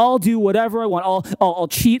 I'll do whatever I want. I'll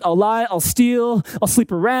cheat. I'll lie. I'll steal. I'll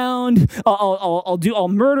sleep around. I'll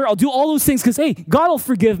murder. I'll do all those things because, hey, God will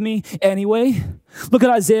forgive me anyway. Look at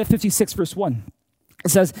Isaiah 56, verse 1. It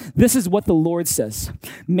says, this is what the Lord says,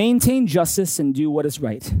 maintain justice and do what is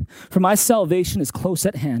right. For my salvation is close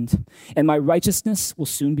at hand, and my righteousness will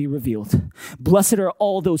soon be revealed. Blessed are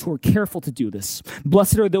all those who are careful to do this.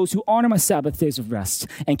 Blessed are those who honor my Sabbath days of rest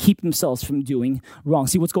and keep themselves from doing wrong.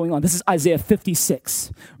 See what's going on? This is Isaiah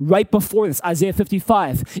 56. Right before this, Isaiah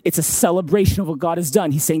 55, it's a celebration of what God has done.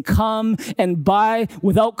 He's saying, come and buy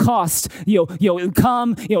without cost.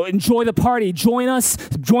 Come, enjoy the party. Join us.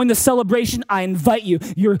 Join the celebration. I invite you.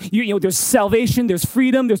 There's salvation, there's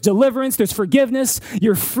freedom, there's deliverance, there's forgiveness.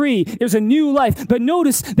 You're free. There's a new life. But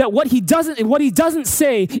notice that what he doesn't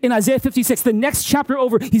say in Isaiah 56, the next chapter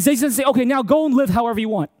over, he doesn't say, okay, now go and live however you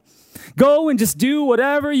want. Go and just do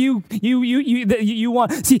whatever you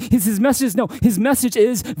want. See, his message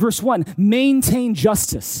is, verse 1, maintain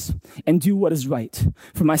justice and do what is right,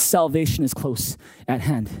 for my salvation is close at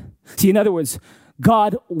hand. See, in other words,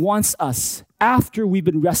 God wants us, after we've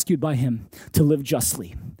been rescued by him, to live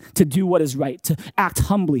justly, to do what is right, to act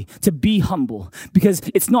humbly, to be humble, because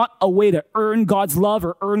it's not a way to earn God's love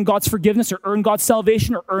or earn God's forgiveness or earn God's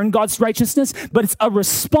salvation or earn God's righteousness, but it's a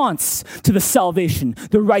response to the salvation,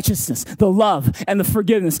 the righteousness, the love, and the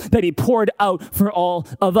forgiveness that he poured out for all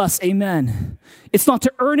of us. Amen. It's not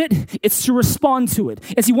to earn it, it's to respond to it.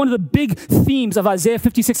 And see, one of the big themes of Isaiah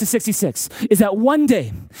 56 to 66 is that one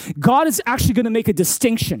day, God is actually going to make a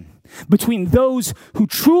distinction between those who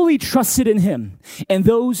truly trusted in him and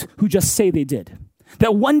those who just say they did.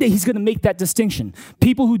 That one day he's going to make that distinction.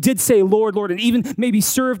 People who did say, Lord, Lord, and even maybe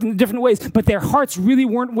served in different ways, but their hearts really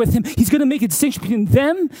weren't with him. He's going to make a distinction between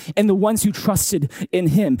them and the ones who trusted in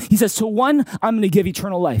him. He says, to one, I'm going to give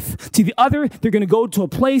eternal life. To the other, they're going to go to a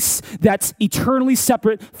place that's eternally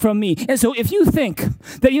separate from me. And so if you think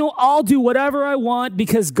that, I'll do whatever I want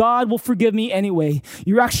because God will forgive me anyway,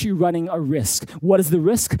 you're actually running a risk. What is the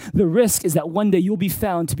risk? The risk is that one day you'll be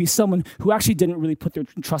found to be someone who actually didn't really put their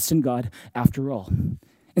trust in God after all.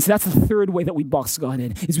 And so that's the third way that we box God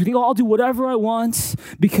in, is we think, I'll do whatever I want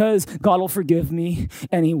because God will forgive me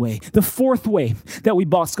anyway. The fourth way that we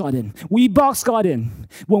box God in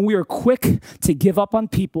when we are quick to give up on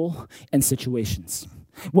people and situations.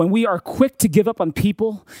 When we are quick to give up on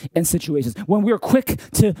people and situations. When we are quick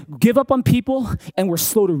to give up on people and we're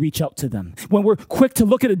slow to reach out to them. When we're quick to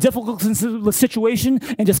look at a difficult situation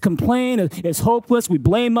and just complain, it's hopeless, we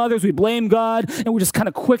blame others, we blame God, and we're just kind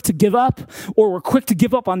of quick to give up. Or we're quick to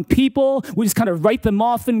give up on people, we just kind of write them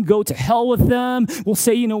off and go to hell with them. We'll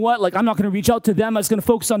say, I'm not going to reach out to them, I'm just going to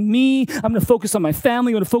focus on me, I'm going to focus on my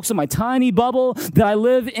family, I'm going to focus on my tiny bubble that I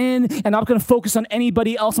live in, and I'm not going to focus on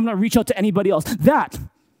anybody else, I'm not going to reach out to anybody else. That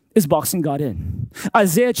is boxing God in.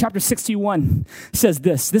 Isaiah chapter 61 says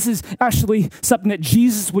this. This is actually something that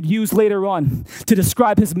Jesus would use later on to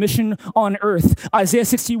describe his mission on earth. Isaiah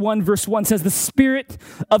 61 verse 1 says, the Spirit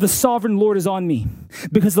of the sovereign Lord is on me,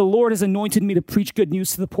 because the Lord has anointed me to preach good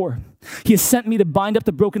news to the poor. He has sent me to bind up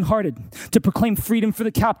the brokenhearted, to proclaim freedom for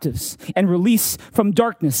the captives and release from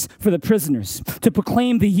darkness for the prisoners, to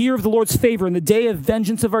proclaim the year of the Lord's favor and the day of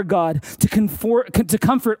vengeance of our God, to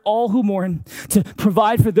comfort all who mourn, to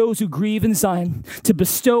provide for those who grieve in Zion, to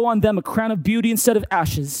bestow on them a crown of beauty instead of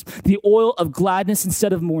ashes, the oil of gladness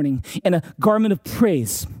instead of mourning, and a garment of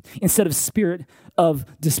praise instead of spirit of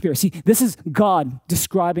despair. See, this is God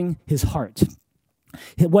describing his heart.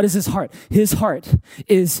 What is his heart? His heart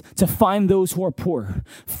is to find those who are poor,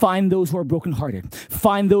 find those who are brokenhearted,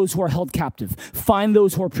 find those who are held captive, find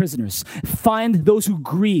those who are prisoners, find those who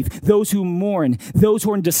grieve, those who mourn, those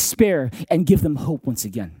who are in despair, and give them hope once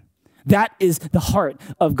again. That is the heart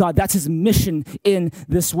of God. That's his mission in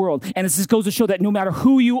this world. And it just goes to show that no matter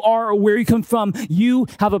who you are or where you come from, you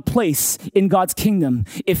have a place in God's kingdom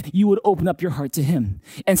if you would open up your heart to him.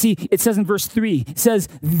 And see, it says in verse 3, it says,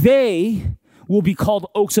 they will be called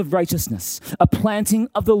oaks of righteousness, a planting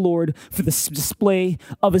of the Lord for the display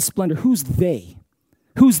of his splendor. Who's they?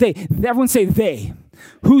 Who's they? Everyone say they.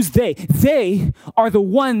 Who's they? They are the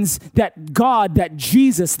ones that God, that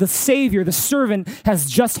Jesus, the Savior, the servant, has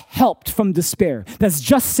just helped from despair, that's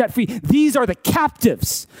just set free. These are the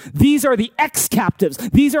captives. These are the ex-captives.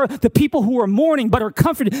 These are the people who are mourning but are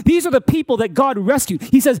comforted. These are the people that God rescued.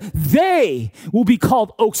 He says they will be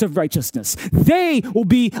called oaks of righteousness. They will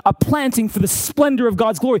be a planting for the splendor of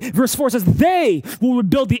God's glory. Verse 4 says they will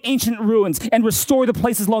rebuild the ancient ruins and restore the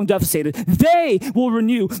places long devastated. They will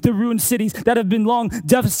renew the ruined cities that have been long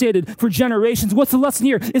devastated for generations. What's the lesson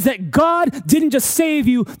here? Is that God didn't just save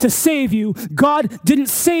you to save you. God didn't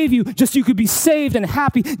save you just so you could be saved and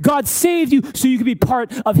happy. God saved you so you could be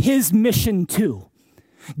part of his mission too.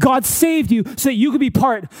 God saved you so that you could be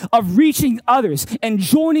part of reaching others and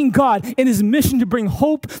joining God in his mission to bring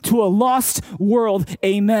hope to a lost world.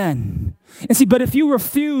 Amen. And see, but if you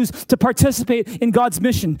refuse to participate in God's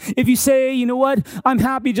mission, if you say, you know what, I'm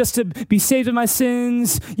happy just to be saved of my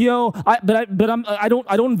sins, I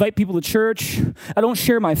don't invite people to church. I don't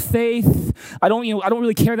share my faith. I don't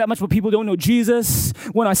really care that much about people who don't know Jesus.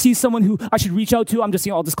 When I see someone who I should reach out to,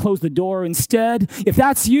 I'll just close the door instead. If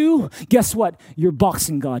that's you, guess what? You're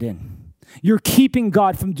boxing God in. You're keeping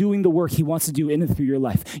God from doing the work he wants to do in and through your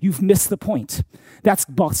life. You've missed the point. That's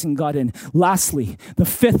boxing God in. Lastly, the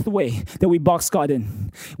fifth way that we box God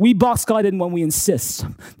in. We box God in when we insist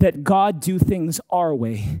that God do things our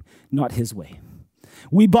way, not his way.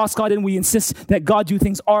 We box God in, we insist that God do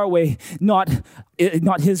things our way, not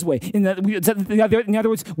his way. In other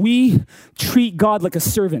words, we treat God like a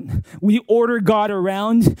servant. We order God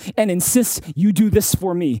around and insist, you do this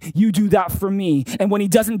for me, you do that for me. And when he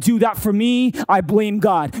doesn't do that for me, I blame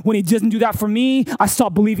God. When he doesn't do that for me, I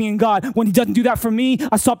stop believing in God. When he doesn't do that for me,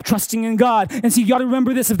 I stop trusting in God. And so you got to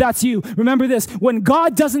remember this, if that's you, remember this. When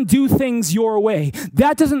God doesn't do things your way,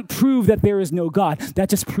 that doesn't prove that there is no God. That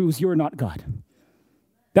just proves you're not God.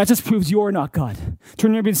 That just proves you're not God. Turn to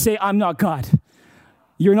your neighbor and say, I'm not God.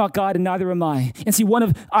 You're not God and neither am I. And see, one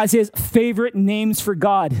of Isaiah's favorite names for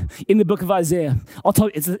God in the book of Isaiah, I'll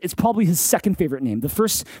tell you, it's probably his second favorite name. The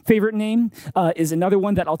first favorite name is another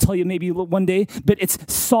one that I'll tell you maybe one day, but it's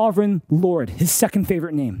Sovereign Lord, his second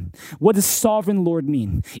favorite name. What does Sovereign Lord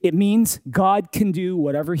mean? It means God can do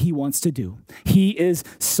whatever he wants to do. He is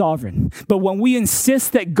sovereign. But when we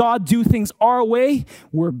insist that God do things our way,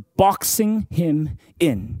 we're boxing him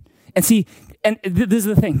in. And see, this is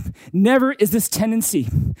the thing. Never is this tendency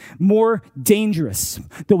more dangerous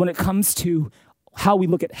than when it comes to how we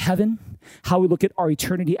look at heaven, how we look at our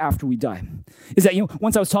eternity after we die. Is that,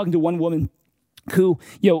 once I was talking to one woman who,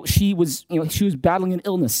 she was battling an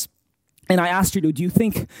illness. And I asked her, do you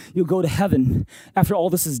think you'll go to heaven after all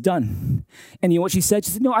this is done? And you know what she said?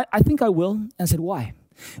 She said, no, I think I will. And I said, why?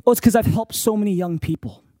 Oh, it's because I've helped so many young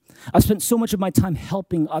people. I've spent so much of my time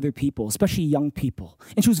helping other people, especially young people.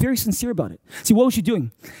 And she was very sincere about it. See, what was she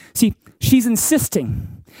doing? See, she's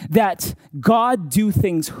insisting that God do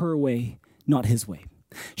things her way, not his way.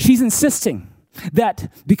 She's insisting that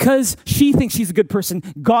because she thinks she's a good person,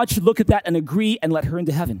 God should look at that and agree and let her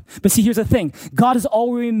into heaven. But see, here's the thing. God has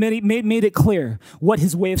already made it clear what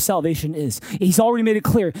his way of salvation is. He's already made it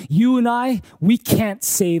clear. You and I, we can't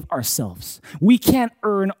save ourselves. We can't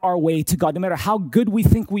earn our way to God. No matter how good we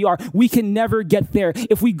think we are, we can never get there.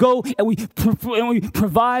 If we go and we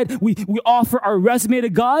provide, we offer our resume to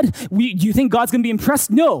God, do you think God's going to be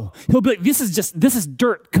impressed? No. He'll be like, this is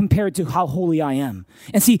dirt compared to how holy I am.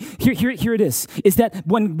 And see, here it is that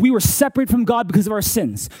when we were separated from God because of our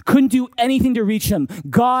sins, couldn't do anything to reach him,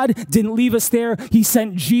 God didn't leave us there. He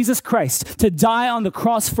sent Jesus Christ to die on the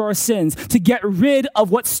cross for our sins, to get rid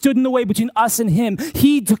of what stood in the way between us and him.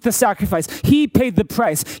 He took the sacrifice. He paid the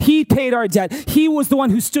price. He paid our debt. He was the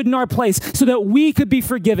one who stood in our place so that we could be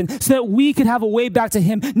forgiven, so that we could have a way back to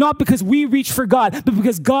him, not because we reached for God, but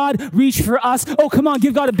because God reached for us. Oh, come on,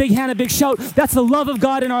 give God a big hand, a big shout. That's the love of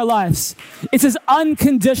God in our lives. It's his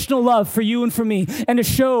unconditional love for you and for me, and to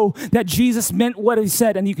show that Jesus meant what he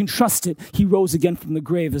said, and you can trust it. He rose again from the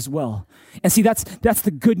grave as well. And see, that's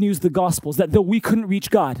the good news of the gospel, is that though we couldn't reach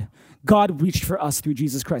God, God reached for us through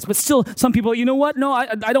Jesus Christ. But still, some people, you know what? No,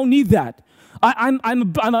 I don't need that. I'm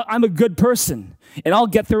a good person, and I'll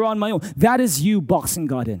get there on my own. That is you boxing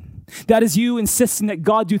God in. That is you insisting that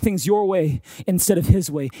God do things your way instead of his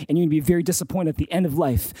way. And you're going to be very disappointed at the end of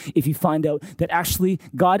life if you find out that actually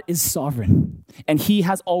God is sovereign and he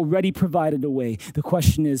has already provided a way. The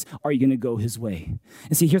question is, are you going to go his way?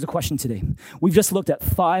 And see, here's a question today. We've just looked at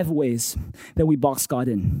 5 ways that we box God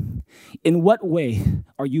in. In what way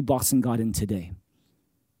are you boxing God in today?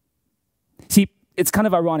 See, it's kind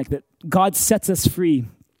of ironic that God sets us free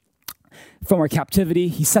from our captivity.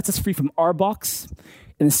 He sets us free from our box.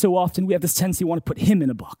 And so often we have this tendency to want to put him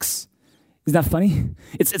in a box. Isn't that funny?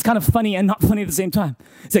 It's kind of funny and not funny at the same time.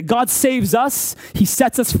 It's that God saves us, he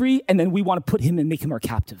sets us free, and then we want to put him and make him our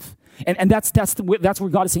captive. And that's where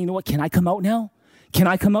God is saying, you know what, can I come out now? Can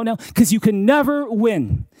I come out now? Because you can never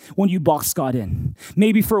win when you box God in.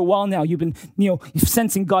 Maybe for a while now, you've been,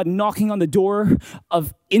 sensing God knocking on the door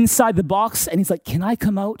of inside the box, and he's like, can I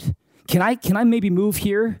come out? Can I maybe move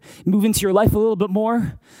here, move into your life a little bit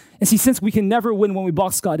more? And see, since we can never win when we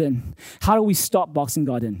box God in, how do we stop boxing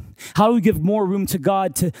God in? How do we give more room to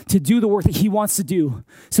God to do the work that he wants to do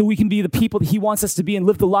so we can be the people that he wants us to be and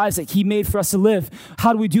live the lives that he made for us to live?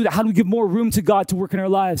 How do we do that? How do we give more room to God to work in our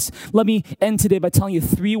lives? Let me end today by telling you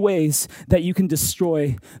 3 ways that you can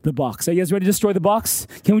destroy the box. Are you guys ready to destroy the box?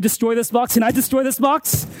 Can we destroy this box? Can I destroy this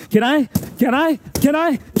box? Can I?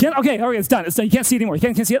 Okay, all right, it's done. You can't see it anymore. You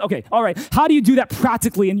can't see it? Okay, all right. How do you do that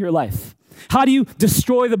practically in your life? How do you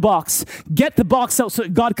destroy the box? Get the box out so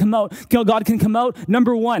that God can come out.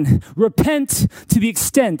 Number 1, repent to the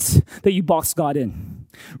extent that you boxed God in.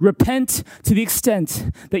 Repent to the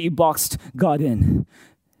extent that you boxed God in.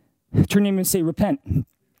 Turn to him and say, repent.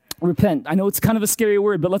 Repent. I know it's kind of a scary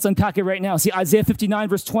word, but let's unpack it right now. See, Isaiah 59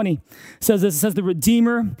 verse 20 says this. It says, the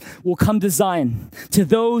Redeemer will come to Zion, to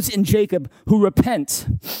those in Jacob who repent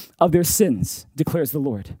of their sins, declares the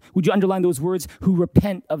Lord. Would you underline those words? Who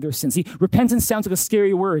repent of their sins. See, repentance sounds like a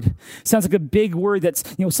scary word. Sounds like a big word that's,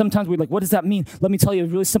 sometimes we're like, what does that mean? Let me tell you a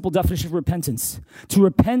really simple definition of repentance. To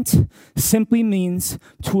repent simply means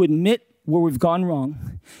to admit where we've gone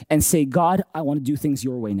wrong and say, God, I want to do things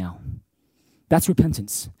your way now. That's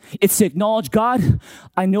repentance. It's to acknowledge, God,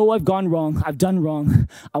 I know I've gone wrong. I've done wrong.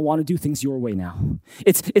 I want to do things your way now.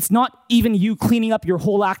 It's not even you cleaning up your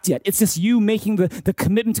whole act yet. It's just you making the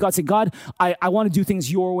commitment to God. Say, God, I want to do things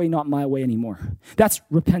your way, not my way anymore. That's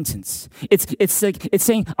repentance. It's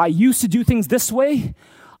saying, I used to do things this way.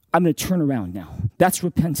 I'm going to turn around now. That's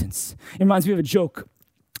repentance. It reminds me of a joke.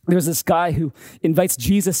 There's this guy who invites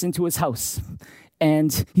Jesus into his house.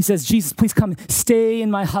 And he says, Jesus, please come, stay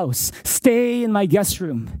in my house, stay in my guest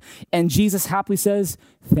room. And Jesus happily says,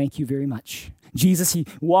 thank you very much. Jesus, he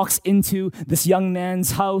walks into this young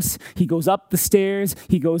man's house. He goes up the stairs.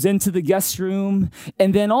 He goes into the guest room.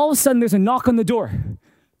 And then all of a sudden, there's a knock on the door.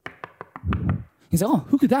 He's like, oh,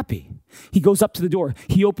 who could that be? He goes up to the door.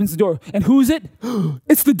 He opens the door. And who's it?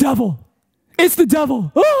 It's the devil. It's the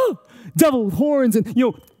devil. Oh! Devil horns and,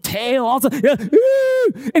 tail also. Yeah.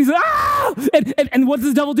 And he's like, ah! And what does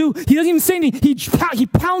the devil do? He doesn't even say anything. He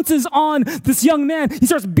pounces on this young man. He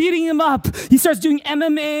starts beating him up. He starts doing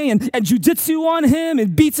MMA and jiu-jitsu on him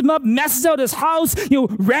and beats him up, messes out his house,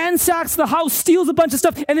 ransacks the house, steals a bunch of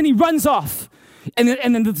stuff, and then he runs off. And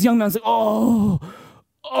then this young man's like, oh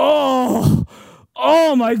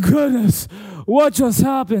my goodness. What just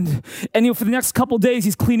happened? And for the next couple days,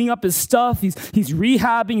 he's cleaning up his stuff. He's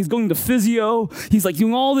rehabbing. He's going to physio. He's like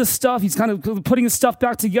doing all this stuff. He's kind of putting his stuff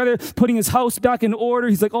back together, putting his house back in order.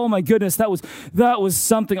 He's like, oh my goodness, that was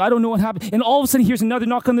something. I don't know what happened. And all of a sudden, he hears another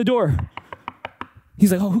knock on the door.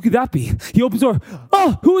 He's like, oh, who could that be? He opens the door.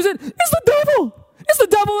 Oh, who is it? It's the devil. It's the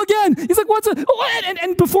devil again. He's like, what's it? Oh,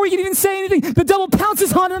 and before he can even say anything, the devil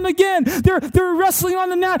pounces on him again. They're wrestling on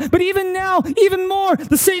the mat. But even now, even more,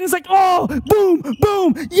 the Satan's like, oh, boom,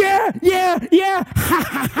 boom, yeah.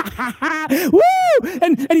 Woo!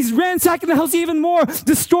 And he's ransacking the house even more,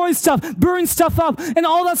 destroys stuff, burns stuff up, and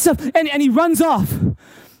all that stuff. And he runs off.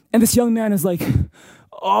 And this young man is like,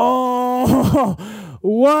 oh,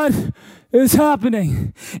 what is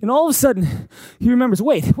happening? And all of a sudden, he remembers,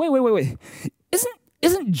 wait.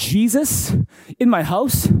 Isn't Jesus in my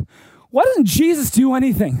house? Why doesn't Jesus do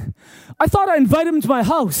anything? I thought I invited him to my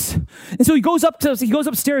house. And so he goes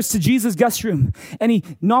upstairs to Jesus' guest room and he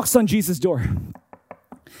knocks on Jesus' door.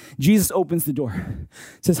 Jesus opens the door,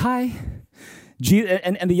 says, hi.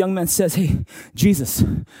 And the young man says, hey, Jesus,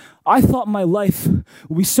 I thought my life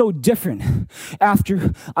would be so different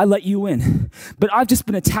after I let you in. But I've just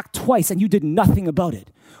been attacked twice and you did nothing about it.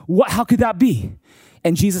 How could that be?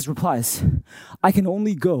 And Jesus replies, I can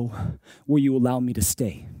only go where you allow me to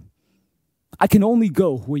stay. I can only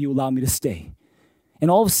go where you allow me to stay. And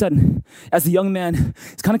all of a sudden, as the young man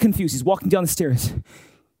is kind of confused, he's walking down the stairs.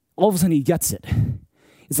 All of a sudden, he gets it.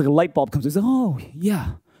 It's like a light bulb comes on. He's like, oh,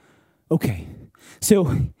 yeah, okay.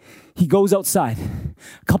 So he goes outside.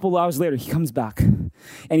 A couple hours later, he comes back. And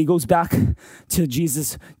he goes back to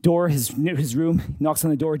Jesus' door, his room. He knocks on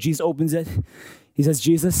the door. Jesus opens it. He says,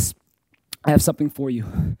 Jesus, I have something for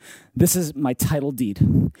you. This is my title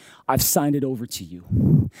deed. I've signed it over to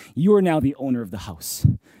you. You are now the owner of the house,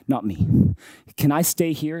 not me. Can I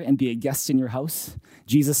stay here and be a guest in your house?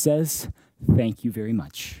 Jesus says, thank you very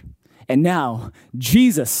much. And now,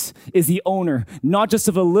 Jesus is the owner, not just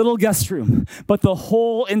of a little guest room, but the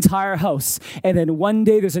whole entire house. And then one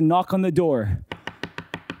day there's a knock on the door.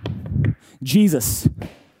 Jesus.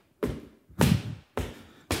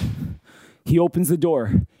 He opens the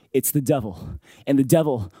door. It's the devil. And the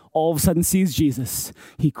devil all of a sudden sees Jesus.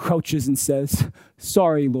 He crouches and says,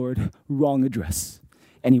 "Sorry, Lord, wrong address."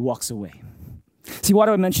 And he walks away. See, why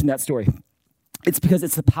do I mention that story? It's because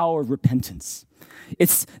it's the power of repentance.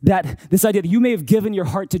 It's this idea that you may have given your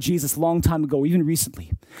heart to Jesus a long time ago, even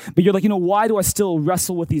recently. But you're like, why do I still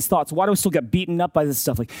wrestle with these thoughts? Why do I still get beaten up by this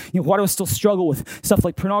stuff? Like, why do I still struggle with stuff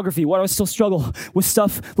like pornography? Why do I still struggle with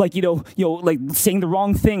stuff like, like saying the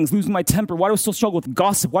wrong things, losing my temper? Why do I still struggle with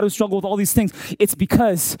gossip? Why do I struggle with all these things? It's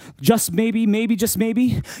because just maybe,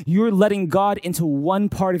 you're letting God into one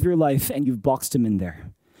part of your life and you've boxed him in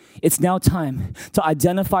there. It's now time to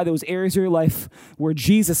identify those areas of your life where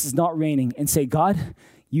Jesus is not reigning and say, God,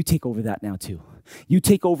 you take over that now too. You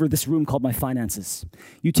take over this room called my finances.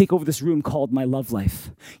 You take over this room called my love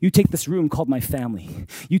life. You take this room called my family.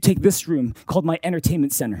 You take this room called my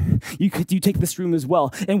entertainment center. You take this room as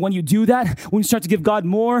well. And when you do that, when you start to give God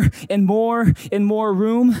more and more and more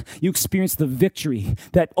room, you experience the victory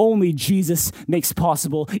that only Jesus makes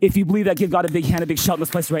possible. If you believe that, give God a big hand, a big shout in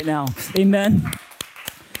this place right now. Amen.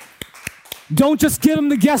 Don't just give him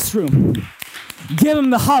the guest room. Give him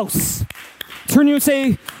the house. Turn to you and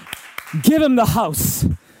say, give him the house.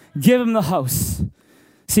 Give him the house.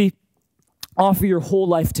 See, offer your whole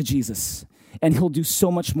life to Jesus, and he'll do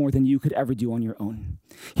so much more than you could ever do on your own.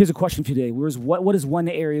 Here's a question for you today. What is one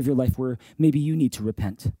area of your life where maybe you need to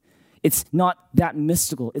repent? It's not that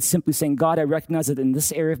mystical. It's simply saying, God, I recognize that in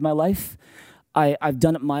this area of my life, I've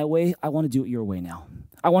done it my way. I want to do it your way now.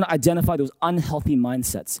 I want to identify those unhealthy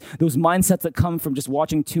mindsets, those mindsets that come from just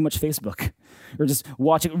watching too much Facebook or just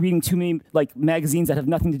reading too many magazines that have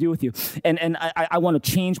nothing to do with you. And I want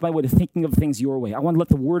to change my way to thinking of things your way. I want to let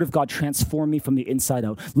the Word of God transform me from the inside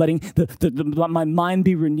out, letting my mind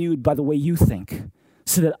be renewed by the way you think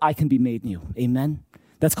so that I can be made new. Amen?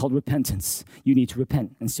 That's called repentance. You need to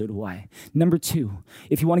repent, and so do I. Number 2,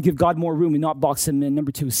 if you want to give God more room and not box him in,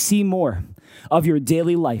 number 2, see more of your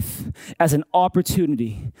daily life as an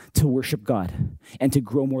opportunity to worship God and to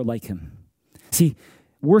grow more like him. See,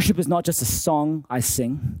 worship is not just a song I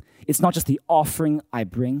sing. It's not just the offering I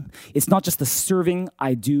bring. It's not just the serving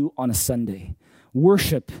I do on a Sunday.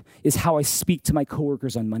 Worship is how I speak to my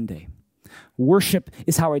coworkers on Monday. Worship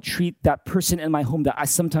is how I treat that person in my home that I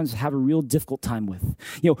sometimes have a real difficult time with.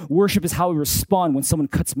 Worship is how I respond when someone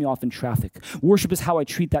cuts me off in traffic. Worship is how I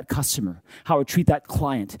treat that customer, how I treat that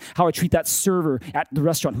client, how I treat that server at the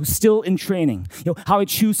restaurant who's still in training. How I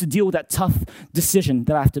choose to deal with that tough decision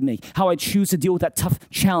that I have to make, how I choose to deal with that tough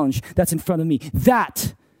challenge that's in front of me.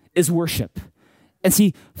 That is worship. And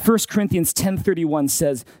see, 1 Corinthians 10:31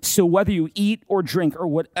 says, so whether you eat or drink or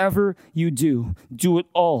whatever you do it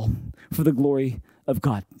all for the glory of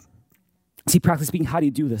God. See, practically speaking, how do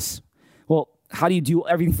you do this? Well, how do you do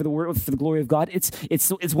everything for the glory of God?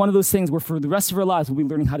 It's one of those things where for the rest of our lives, we'll be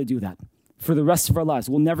learning how to do that. For the rest of our lives.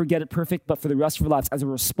 We'll never get it perfect, but for the rest of our lives, as a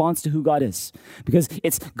response to who God is, because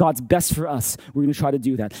it's God's best for us, we're going to try to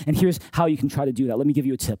do that. And here's how you can try to do that. Let me give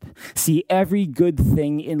you a tip. See every good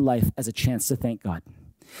thing in life as a chance to thank God.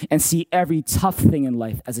 And see every tough thing in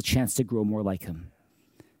life as a chance to grow more like him.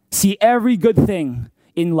 See every good thing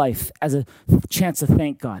in life as a chance to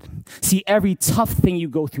thank God. See every tough thing you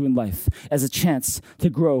go through in life as a chance to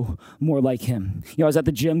grow more like him. I was at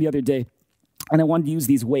the gym the other day, and I wanted to use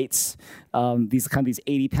these weights, these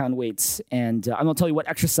 80-pound weights. And I'm going to tell you what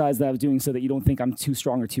exercise that I was doing so that you don't think I'm too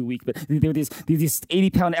strong or too weak. But there were these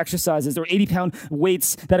 80-pound exercises or 80-pound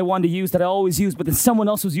weights that I wanted to use that I always use. But then someone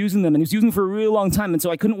else was using them, and he was using them for a really long time. And so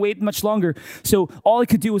I couldn't wait much longer. So all I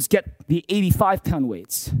could do was get the 85-pound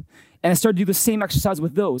weights. And I started to do the same exercise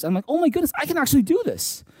with those. I'm like, oh my goodness, I can actually do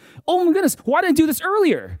this. Oh my goodness, why didn't I do this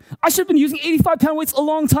earlier? I should have been using 85-pound weights a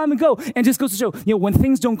long time ago. And just goes to show, when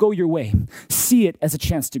things don't go your way, see it as a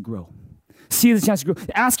chance to grow. See it as a chance to grow.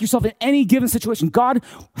 Ask yourself in any given situation, God,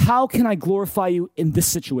 how can I glorify you in this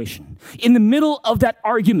situation? In the middle of that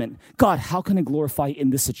argument, God, how can I glorify you in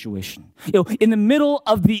this situation? In the middle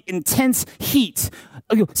of the intense heat,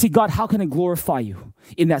 see, God, how can I glorify you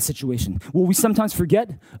in that situation? Will we sometimes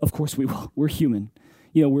forget? Of course we will. We're human.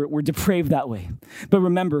 We're depraved that way. But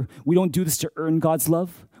remember, we don't do this to earn God's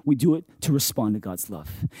love. We do it to respond to God's love.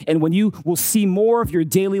 And when you will see more of your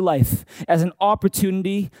daily life as an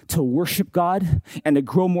opportunity to worship God and to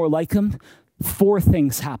grow more like him, 4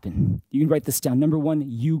 things happen. You can write this down. Number 1,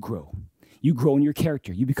 you grow. You grow in your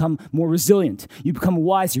character. You become more resilient. You become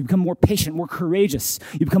wiser. You become more patient, more courageous.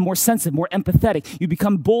 You become more sensitive, more empathetic. You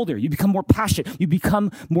become bolder. You become more passionate. You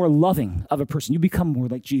become more loving of a person. You become more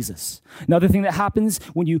like Jesus. Another thing that happens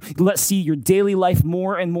when you see your daily life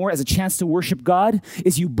more and more as a chance to worship God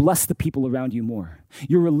is you bless the people around you more.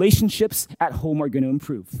 Your relationships at home are going to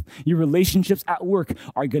improve. Your relationships at work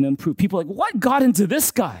are going to improve. People are like, what got into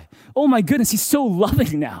this guy? Oh my goodness, he's so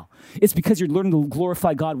loving now. It's because you're learning to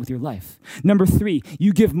glorify God with your life. Number 3,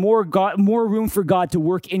 you give more room for God to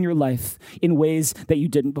work in your life in ways that you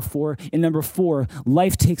didn't before. And number 4,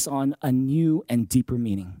 life takes on a new and deeper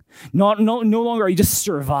meaning. No longer are you just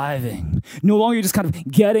surviving. No longer are you just kind of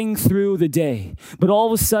getting through the day. But all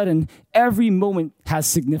of a sudden, every moment has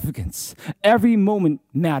significance. Every moment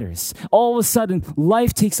matters. All of a sudden,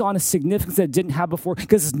 life takes on a significance that it didn't have before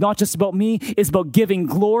because it's not just about me. It's about giving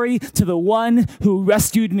glory to the one who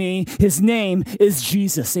rescued me. His name is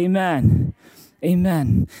Jesus. Amen.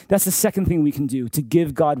 Amen. That's the second thing we can do, to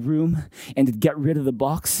give God room and to get rid of the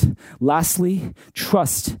box. Lastly,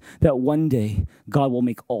 trust that one day God will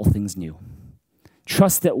make all things new.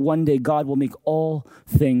 Trust that one day God will make all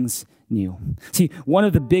things new. See, one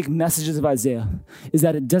of the big messages of Isaiah is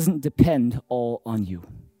that it doesn't depend all on you.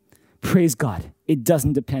 Praise God. It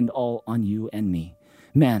doesn't depend all on you and me.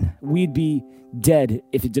 Man, we'd be dead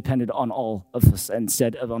if it depended on all of us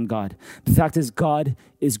instead of on God. The fact is, God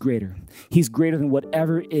is greater. He's greater than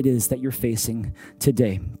whatever it is that you're facing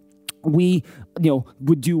today. We,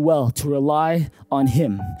 would do well to rely on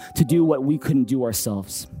him to do what we couldn't do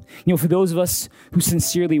ourselves. For those of us who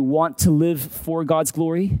sincerely want to live for God's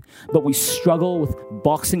glory, but we struggle with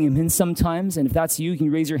boxing him in sometimes, and if that's you can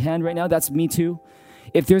raise your hand right now. That's me too.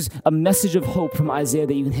 If there's a message of hope from Isaiah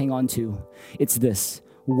that you can hang on to, it's this.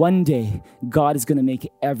 One day, God is going to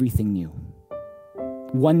make everything new.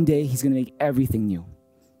 One day, he's going to make everything new.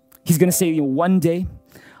 He's going to say, one day,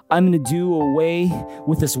 I'm going to do away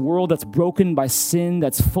with this world that's broken by sin,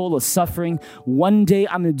 that's full of suffering. One day,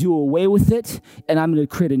 I'm going to do away with it, and I'm going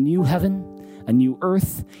to create a new heaven, a new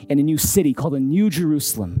earth, and a new city called a New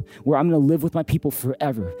Jerusalem, where I'm going to live with my people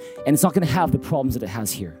forever. And it's not going to have the problems that it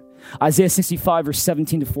has here. Isaiah 65, verse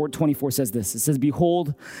 17 to 24 says this. It says,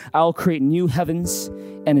 behold, I'll create new heavens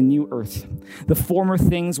and a new earth. The former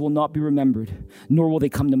things will not be remembered, nor will they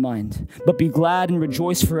come to mind. But be glad and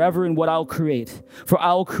rejoice forever in what I'll create. For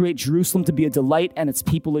I'll create Jerusalem to be a delight and its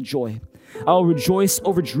people a joy. I'll rejoice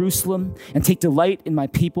over Jerusalem and take delight in my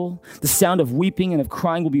people. The sound of weeping and of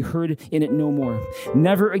crying will be heard in it no more.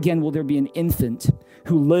 Never again will there be an infant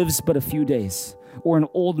who lives but a few days, or an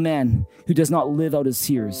old man who does not live out his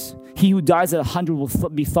years. He who dies at 100 will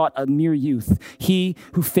be thought a mere youth. He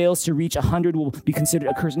who fails to reach 100 will be considered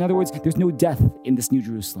accursed. In other words, there's no death in this New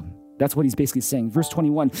Jerusalem. That's what he's basically saying. Verse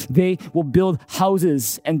 21, they will build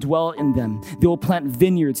houses and dwell in them. They will plant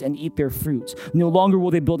vineyards and eat their fruit. No longer will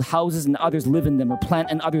they build houses and others live in them, or plant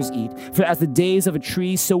and others eat. For as the days of a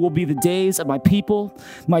tree, so will be the days of my people.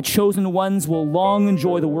 My chosen ones will long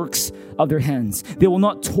enjoy the works of their hands. They will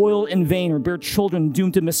not toil in vain or bear children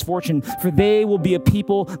doomed to misfortune, for they will be a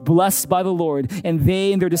people blessed by the Lord, and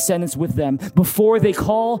they and their descendants with them. Before they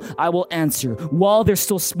call, I will answer. While they're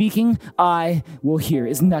still speaking, I will hear.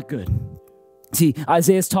 Isn't that good? See,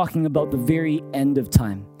 Isaiah is talking about the very end of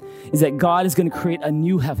time, is that God is going to create a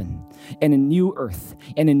new heaven and a new earth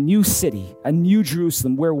and a new city, a new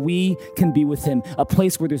Jerusalem where we can be with him, a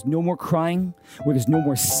place where there's no more crying, where there's no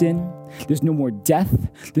more sin, there's no more death,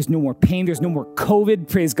 there's no more pain, there's no more COVID,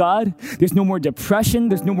 praise God, there's no more depression,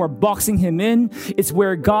 there's no more boxing him in. It's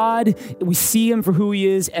where God, we see him for who he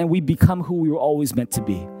is and we become who we were always meant to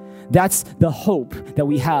be. That's the hope that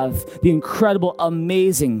we have, the incredible,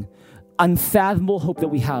 amazing, unfathomable hope that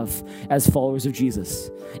we have as followers of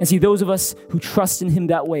Jesus. And see, those of us who trust in him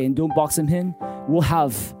that way and don't box him in, will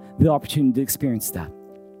have the opportunity to experience that.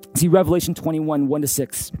 See, Revelation 21,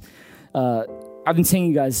 1-6. I've been saying,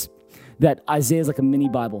 you guys, that Isaiah is like a mini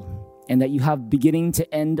Bible, and that you have beginning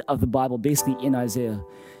to end of the Bible basically in Isaiah.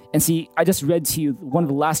 And see, I just read to you one of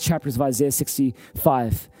the last chapters of Isaiah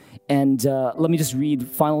 65. And let me just read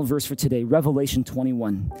final verse for today, Revelation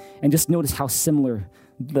 21. And just notice how similar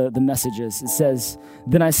the message is. It says,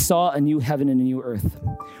 then I saw a new heaven and a new earth.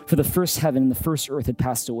 For the first heaven and the first earth had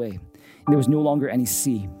passed away, and there was no longer any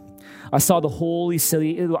sea. I saw the holy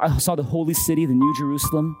city, the New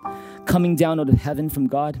Jerusalem, coming down out of heaven from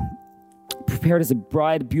God, prepared as a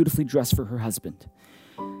bride beautifully dressed for her husband.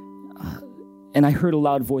 And I heard a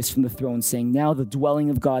loud voice from the throne saying, now the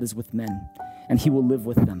dwelling of God is with men, and he will live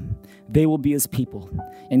with them. They will be his people,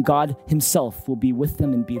 and God himself will be with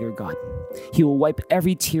them and be their God. He will wipe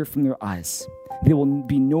every tear from their eyes. There will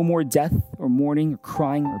be no more death or mourning or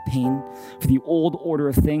crying or pain, for the old order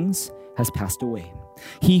of things has passed away.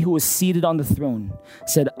 He who was seated on the throne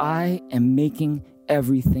said, I am making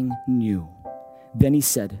everything new. Then he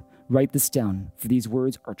said, write this down, for these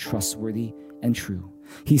words are trustworthy and true.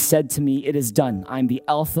 He said to me, it is done. I am the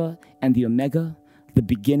Alpha and the Omega, the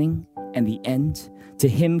beginning and the end. To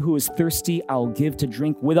him who is thirsty, I will give to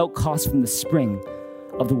drink without cost from the spring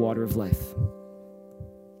of the water of life.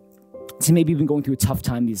 So maybe you've been going through a tough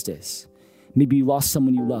time these days. Maybe you lost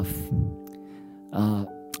someone you love.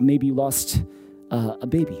 Maybe you lost a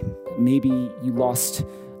baby. Maybe you lost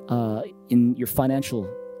in your financial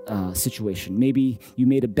situation. Maybe you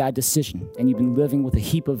made a bad decision and you've been living with a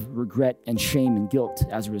heap of regret and shame and guilt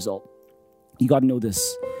as a result. You got to know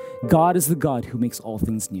this. God is the God who makes all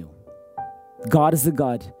things new. God is the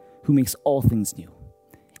God who makes all things new.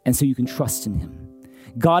 And so you can trust in him.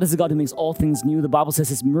 God is the God who makes all things new. The Bible says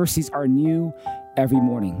his mercies are new every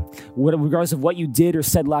morning. Regardless of what you did or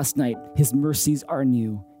said last night, his mercies are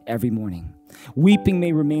new every morning. Weeping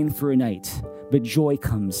may remain for a night, but joy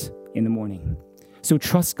comes in the morning. So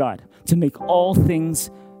trust God to make all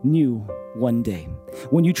things new one day.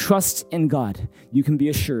 When you trust in God, you can be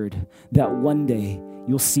assured that one day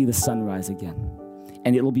you'll see the sunrise again,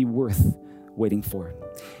 and it'll be worth waiting for.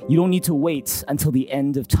 You don't need to wait until the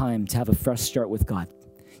end of time to have a fresh start with God.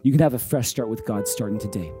 You can have a fresh start with God starting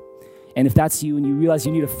today. And if that's you and you realize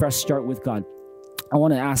you need a fresh start with God, I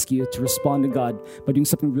want to ask you to respond to God by doing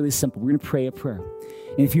something really simple. We're going to pray a prayer.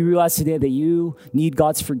 And if you realize today that you need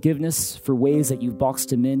God's forgiveness for ways that you've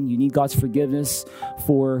boxed him in, you need God's forgiveness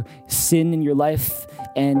for sin in your life,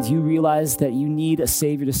 and you realize that you need a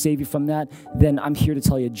Savior to save you from that, then I'm here to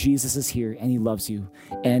tell you Jesus is here and he loves you.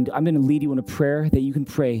 And I'm going to lead you in a prayer that you can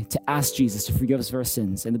pray to ask Jesus to forgive us of our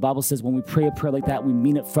sins. And the Bible says when we pray a prayer like that, we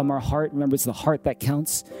mean it from our heart. Remember, it's the heart that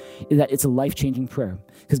counts, that it's a life-changing prayer.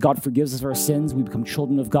 Because God forgives us of our sins. We become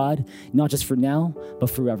children of God, not just for now, but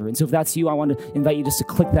forever. And so if that's you, I want to invite you just to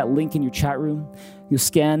click that link in your chat room. You'll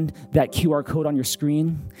scan that QR code on your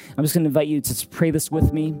screen. I'm just going to invite you to pray this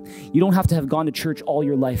with me. You don't have to have gone to church all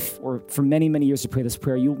your life or for many, many years to pray this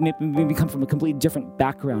prayer. You maybe come from a completely different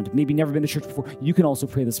background, maybe never been to church before. You can also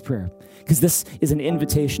pray this prayer because this is an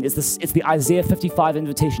invitation. It's the Isaiah 55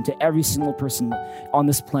 invitation to every single person on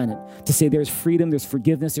this planet to say there's freedom, there's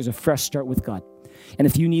forgiveness, there's a fresh start with God. And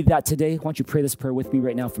if you need that today, why don't you pray this prayer with me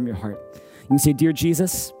right now from your heart? You can say, Dear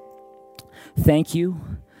Jesus, thank you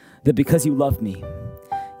that because you love me,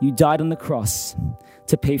 you died on the cross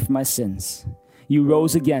to pay for my sins. You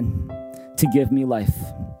rose again to give me life.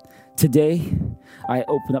 Today, I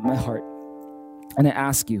open up my heart and I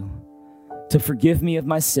ask you to forgive me of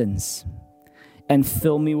my sins and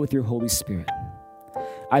fill me with your Holy Spirit.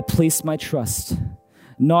 I place my trust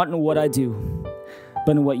not in what I do,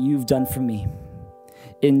 but in what you've done for me.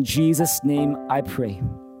 In Jesus' name I pray.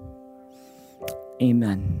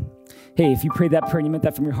 Amen. Hey, if you prayed that prayer and you meant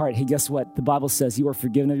that from your heart, hey, guess what? The Bible says you are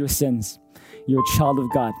forgiven of your sins. You're a child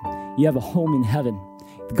of God. You have a home in heaven.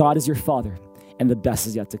 God is your Father, and the best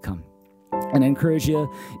is yet to come. And I encourage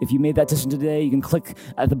you, if you made that decision today, you can click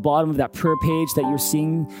at the bottom of that prayer page that you're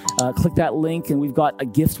seeing, click that link, and we've got a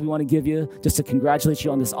gift we want to give you just to congratulate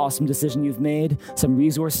you on this awesome decision you've made, some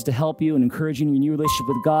resources to help you and encourage you in your new relationship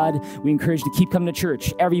with God. We encourage you to keep coming to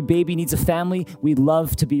church. Every baby needs a family. We'd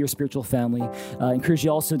love to be your spiritual family. I encourage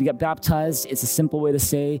you also to get baptized. It's a simple way to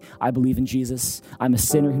say, I believe in Jesus. I'm a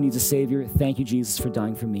sinner who needs a Savior. Thank you, Jesus, for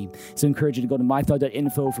dying for me. So I encourage you to go to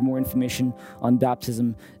mythought.info for more information on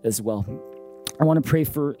baptism as well. I want to pray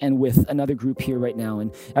for and with another group here right now.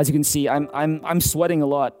 And as you can see, I'm sweating a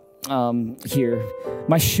lot here.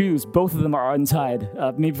 My shoes, both of them are untied.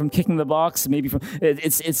 Maybe from kicking the box, maybe from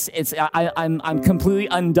I'm completely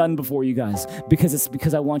undone before you guys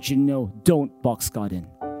because I want you to know, don't box God in.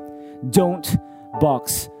 Don't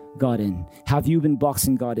box God in. Have you been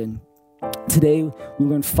boxing God in? Today, we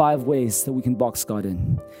learned 5 ways that we can box God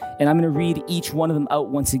in. And I'm going to read each one of them out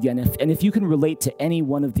once again. And if you can relate to any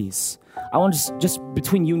one of these, I want to just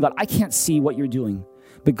between you and God, I can't see what you're doing,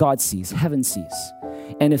 but God sees, heaven sees.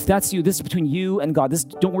 And if that's you, this is between you and God.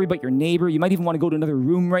 Don't worry about your neighbor. You might even want to go to another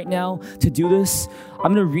room right now to do this.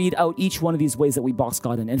 I'm going to read out each one of these ways that we box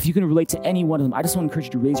God in. And if you can relate to any one of them, I just want to encourage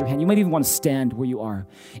you to raise your hand. You might even want to stand where you are.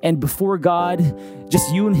 And before God,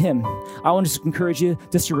 just you and him, I want to encourage you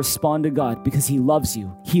just to respond to God because he loves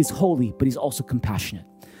you. He is holy, but he's also compassionate.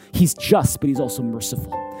 He's just, but he's also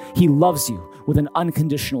merciful. He loves you with an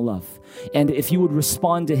unconditional love. And if you would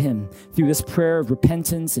respond to him through this prayer of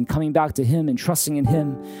repentance and coming back to him and trusting in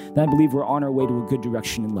him, then I believe we're on our way to a good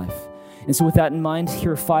direction in life. And so with that in mind,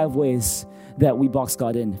 here are 5 ways that we box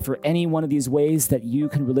God in. For any one of these ways that you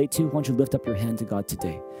can relate to, why don't you lift up your hand to God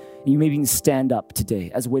today? And you maybe even stand up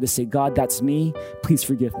today as a way to say, God, that's me. Please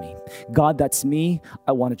forgive me. God, that's me.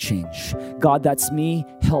 I want to change. God, that's me.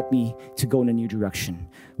 Help me to go in a new direction.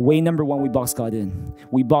 Way number one, we box God in.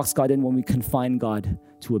 We box God in when we confine God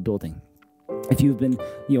to a building. If you've been,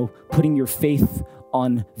 putting your faith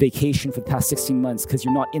on vacation for the past 16 months because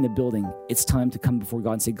you're not in a building, it's time to come before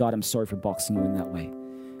God and say, God, I'm sorry for boxing you in that way.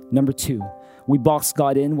 Number two, we box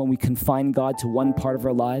God in when we confine God to one part of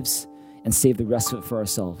our lives and save the rest of it for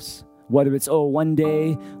ourselves. Whether it's, one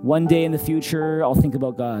day in the future, I'll think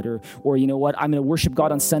about God. Or you know what, I'm going to worship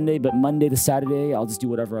God on Sunday, but Monday to Saturday, I'll just do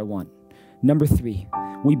whatever I want. Number three,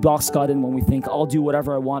 we box God in when we think, I'll do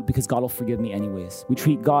whatever I want because God will forgive me anyways. We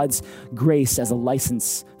treat God's grace as a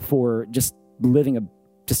license for just living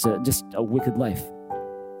a wicked life.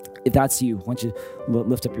 If that's you, why don't you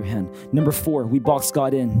lift up your hand? Number four, we box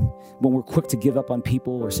God in when we're quick to give up on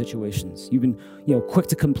people or situations. You've been, quick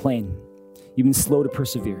to complain. You've been slow to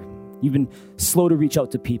persevere. You've been slow to reach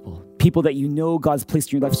out to people that you know God's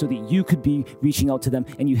placed in your life so that you could be reaching out to them,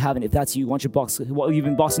 and you haven't. If that's you, why don't you've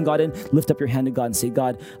been boxing God in, lift up your hand to God and say,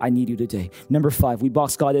 God, I need you today. Number five, we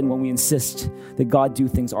box God in when we insist that God do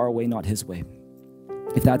things our way, not his way.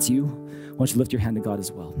 If that's you, why don't you lift your hand to God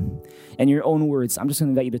as well? In your own words, I'm just going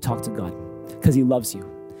to invite you to talk to God because he loves you.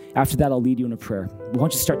 After that, I'll lead you in a prayer. Why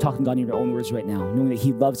don't you start talking to God in your own words right now, knowing that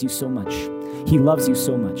he loves you so much. He loves you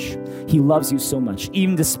so much. He loves you so much.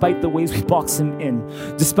 Even despite the ways we box him in,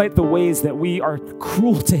 despite the ways that we are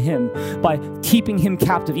cruel to him by keeping him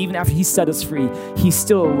captive, even after he set us free, he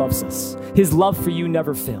still loves us. His love for you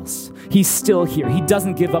never fails. He's still here. He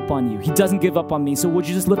doesn't give up on you. He doesn't give up on me. So would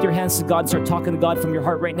you just lift your hands to God and start talking to God from your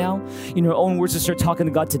heart right now? In your own words, just start talking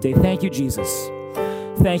to God today. Thank you, Jesus.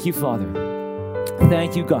 Thank you, Father.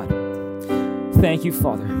 Thank you, God. Thank you,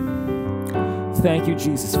 Father. Thank you,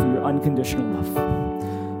 Jesus, for your unconditional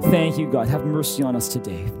love. Thank you, God. Have mercy on us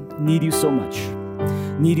today. Need you so much.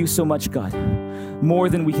 Need you so much, God. More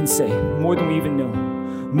than we can say, more than we even know,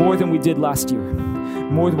 more than we did last year,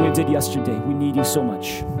 more than we did yesterday. We need you so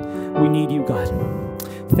much. We need you, God.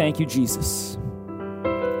 Thank you, Jesus.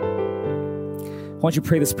 Why don't you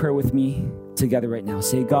pray this prayer with me together right now?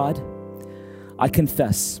 Say, God, I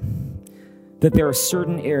confess that there are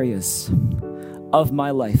certain areas of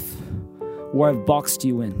my life where I've boxed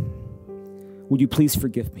you in. Would you please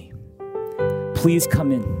forgive me? Please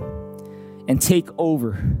come in and take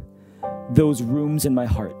over those rooms in my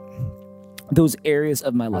heart, those areas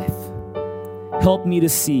of my life. Help me to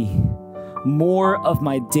see more of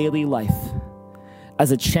my daily life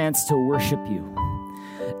as a chance to worship you,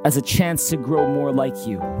 as a chance to grow more like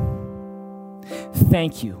you.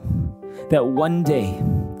 Thank you that one day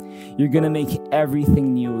you're going to make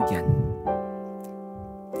everything new again.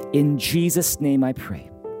 In Jesus' name I pray.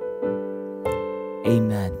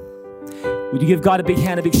 Amen. Would you give God a big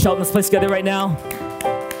hand, a big shout in this place together right now?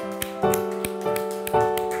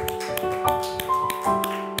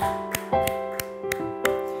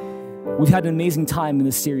 We've had an amazing time in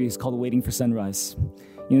this series called Waiting for Sunrise.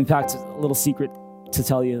 In fact, a little secret to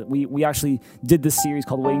tell you, we actually did this series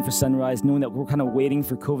called Waiting for Sunrise, knowing that we're kind of waiting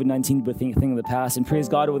for COVID-19 to be a thing of the past. And praise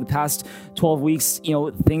God, over the past 12 weeks,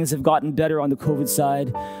 things have gotten better on the COVID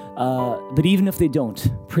side. But even if they don't,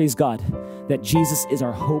 praise God that Jesus is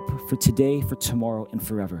our hope for today, for tomorrow, and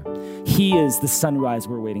forever. He is the sunrise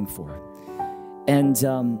we're waiting for. And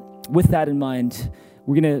with that in mind,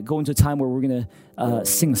 we're going to go into a time where we're going to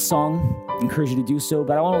sing a song. I encourage you to do so.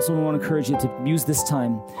 But I also want to encourage you to use this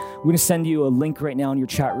time. We're going to send you a link right now in your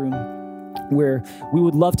chat room where we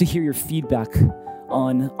would love to hear your feedback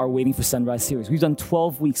on our Waiting for Sunrise series. We've done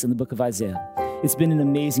 12 weeks in the book of Isaiah. It's been an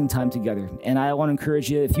amazing time together. And I want to encourage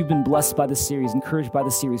you, if you've been blessed by this series, encouraged by the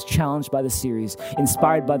series, challenged by the series,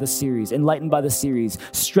 inspired by the series, enlightened by the series,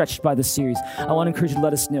 stretched by the series, I want to encourage you to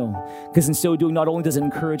let us know. Because in so doing, not only does it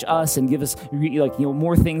encourage us and give us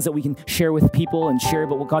more things that we can share with people and share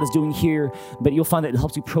about what God is doing here, but you'll find that it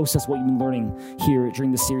helps you process what you've been learning here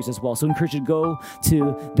during the series as well. So I encourage you to go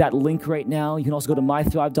to that link right now. You can also go to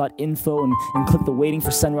mythrive.info and click the Waiting for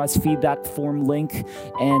Sunrise feedback form link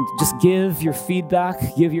and just give your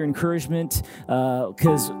feedback, give your encouragement,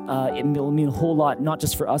 because it will mean a whole lot, not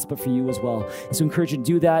just for us, but for you as well. So I encourage you to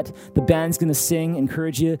do that. The band's going to sing.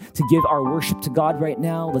 Encourage you to give our worship to God right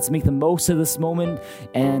now. Let's make the most of this moment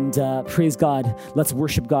and praise God. Let's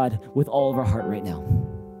worship God with all of our heart right now.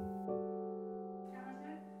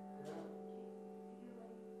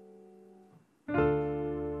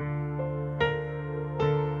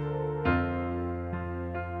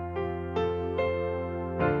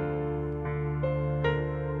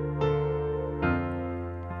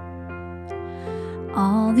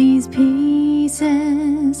 all these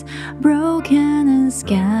pieces, broken and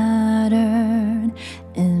scattered,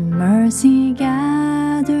 in mercy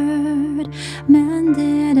gathered,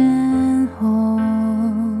 mended and whole,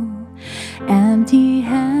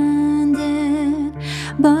 empty-handed,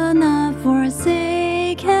 but not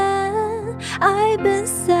forsaken. I've been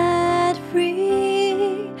set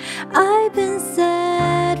free, I've been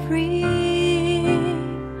set free.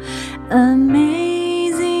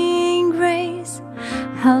 Amazing grace,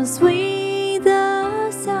 how sweet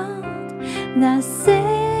the sound that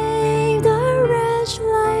saved a wretch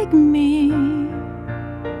like me.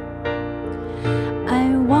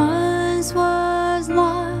 I once was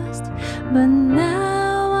lost, but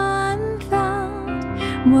now I'm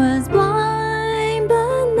found, was blind,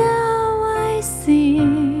 but now I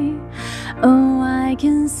see. Oh, I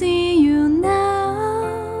can see you now.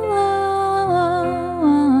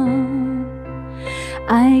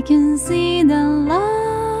 I can see the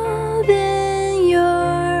love in your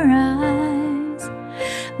eyes,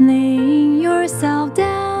 laying yourself down,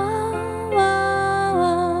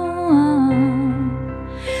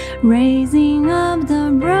 raising up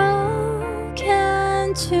the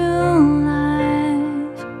broken to life.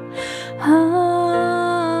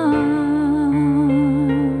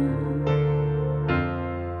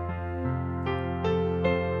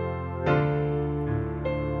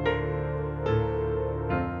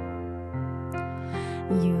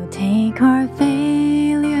 You take our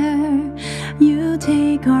failure, you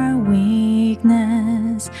take our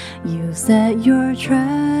weakness, you set your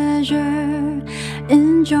treasure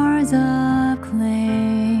in jars of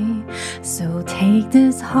clay. So take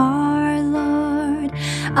this heart, Lord,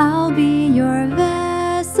 I'll be your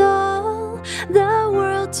vessel, the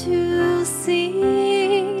world to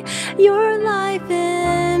see your life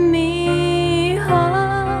in me.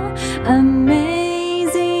 Oh,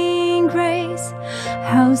 amazing grace,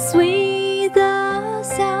 how sweet the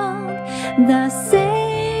sound that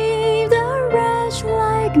saved a wretch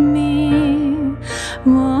like me.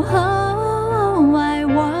 Whoa, I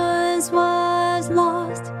once was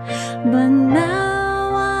lost, but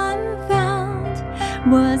now I'm found,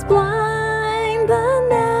 was blind, but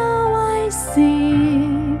now I see.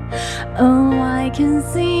 Oh, I can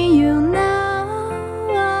see you now.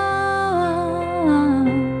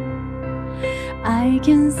 I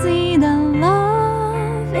can see the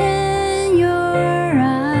love in your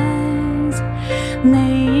eyes,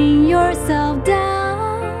 laying yourself down,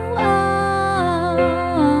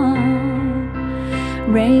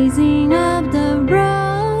 raising up the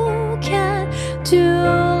broken to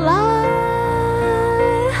life.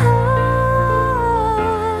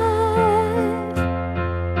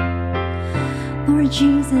 Lord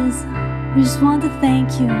Jesus, we just want to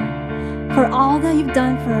thank you for all that you've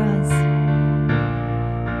done for us.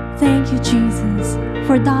 Thank you, Jesus,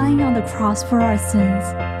 for dying on the cross for our sins.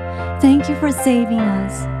 Thank you for saving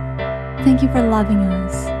us. Thank you for loving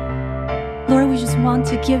us. Lord, we just want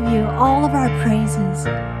to give you all of our praises.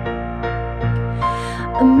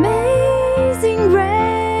 Amazing grace,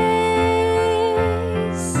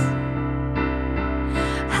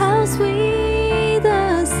 how sweet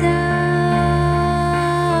the sound.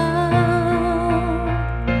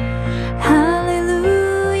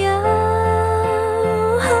 Hallelujah.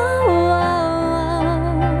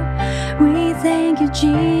 We thank you,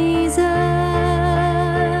 Jesus.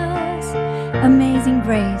 Amazing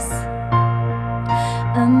grace.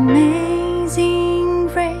 Amazing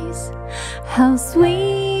grace, how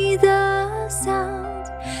sweet the sound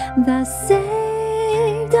that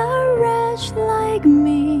saved a wretch like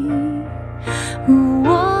me.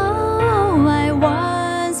 Whoa, I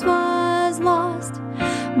once was lost,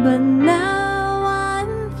 but now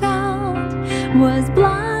I'm found, was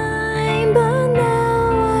blind, but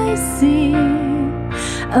now I see.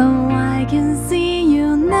 Oh, I can see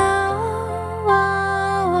you now.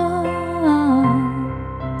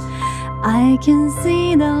 I can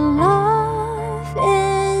see the love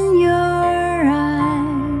in your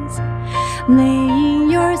eyes,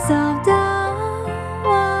 laying yourself down,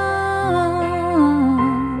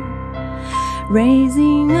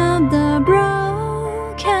 raising up the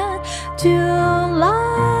broken to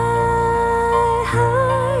life.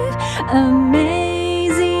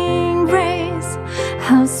 Amazing grace,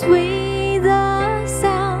 how sweet the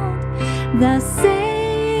sound that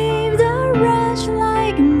saved a wretch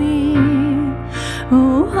like me.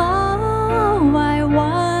 Oh, I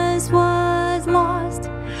once was lost,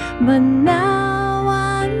 but now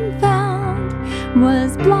I'm found,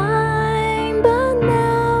 was blind, but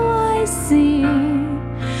now I see.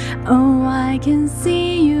 Oh, I can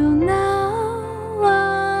see you now.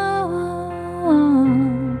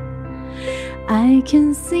 I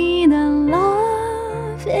can see the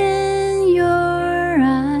love in your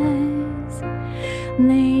eyes,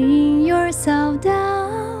 laying yourself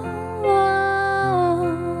down,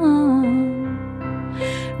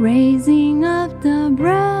 raising up the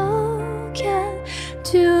broken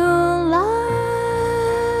to life.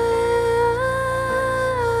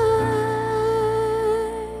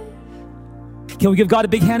 Can we give God a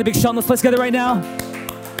big hand, a big shout? Let's play together right now.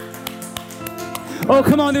 Oh,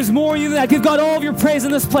 come on, there's more of you than that. Give God all of your praise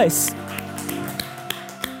in this place.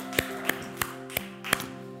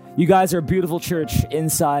 You guys are a beautiful church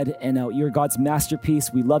inside and out. You're God's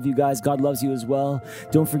masterpiece. We love you guys. God loves you as well.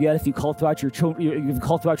 Don't forget, if you call throughout church,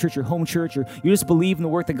 your home church, or you just believe in the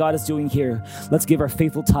work that God is doing here, let's give our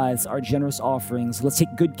faithful tithes, our generous offerings. Let's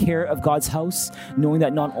take good care of God's house, knowing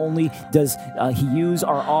that not only does he use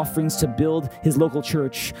our offerings to build his local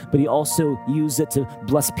church, but he also used it to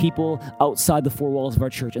bless people outside the four walls of our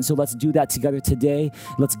church. And so let's do that together today.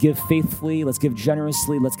 Let's give faithfully. Let's give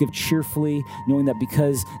generously. Let's give cheerfully, knowing that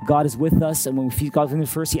because God is with us, and when we feed God from the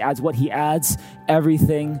first, he adds what he adds,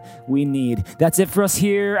 everything we need. That's it for us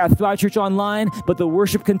here at Thrive Church Online, but the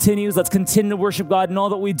worship continues. Let's continue to worship God in all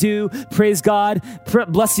that we do. Praise God.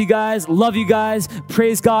 Bless you guys. Love you guys.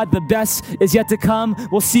 Praise God. The best is yet to come.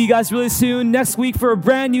 We'll see you guys really soon next week for a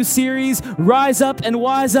brand new series, Rise Up and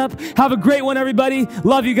Wise Up. Have a great one, everybody.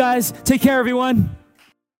 Love you guys. Take care, everyone.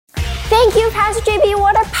 Thank you, Pastor JB.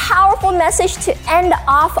 What a powerful message to end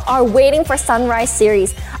off our Waiting for Sunrise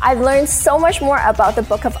series. I've learned so much more about the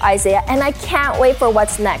book of Isaiah, and I can't wait for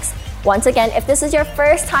what's next. Once again, if this is your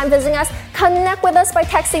first time visiting us, connect with us by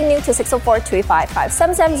texting new to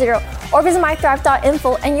 604-285-5770 or visit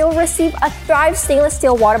mythrive.info and you'll receive a Thrive stainless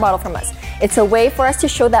steel water bottle from us. It's a way for us to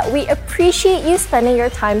show that we appreciate you spending your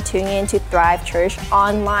time tuning in to Thrive Church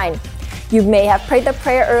Online. You may have prayed the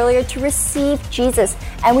prayer earlier to receive Jesus,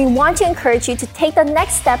 and we want to encourage you to take the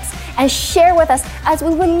next steps and share with us, as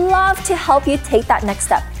we would love to help you take that next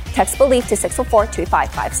step. Text BELIEVE to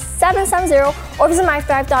 604-255-5770 or visit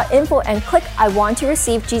mythrive.info and click I want to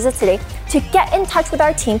receive Jesus today to get in touch with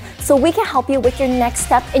our team so we can help you with your next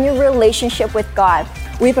step in your relationship with God.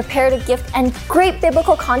 We prepared a gift and great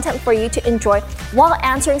biblical content for you to enjoy while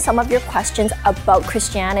answering some of your questions about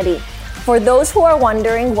Christianity. For those who are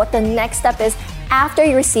wondering what the next step is after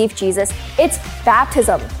you receive Jesus, it's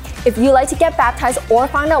baptism. If you'd like to get baptized or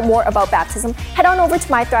find out more about baptism, head on over to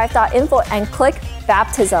mythrive.info and click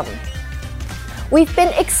Baptism. We've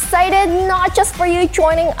been excited not just for you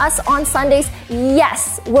joining us on Sundays.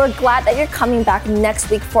 Yes, we're glad that you're coming back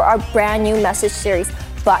next week for our brand new message series,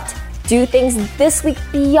 but do things this week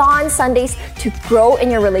beyond Sundays to grow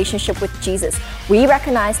in your relationship with Jesus. We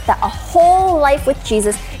recognize that a whole life with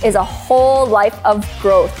Jesus is a whole life of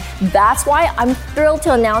growth. That's why I'm thrilled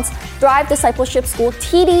to announce Thrive Discipleship School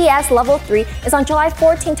TDS Level 3 is on July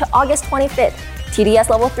 14th to August 25th. TDS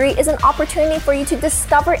Level 3 is an opportunity for you to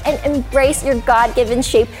discover and embrace your God-given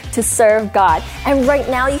shape to serve God. And right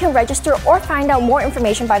now you can register or find out more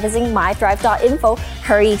information by visiting mythrive.info.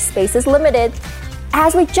 Hurry, space is limited.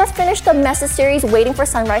 As we just finished the message series, Waiting for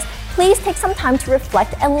Sunrise, please take some time to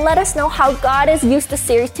reflect and let us know how God has used the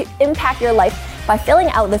series to impact your life by filling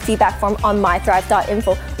out the feedback form on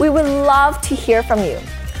mythrive.info. We would love to hear from you.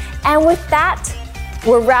 And with that,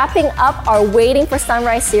 we're wrapping up our Waiting for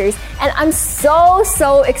Sunrise series, and I'm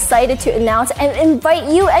so excited to announce and invite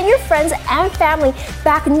you and your friends and family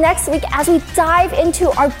back next week as we dive into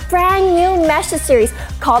our brand new message series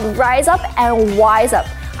called Rise Up and Wise Up.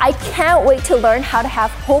 I can't wait to learn how to have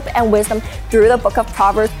hope and wisdom through the book of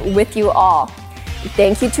Proverbs with you all.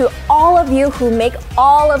 Thank you to all of you who make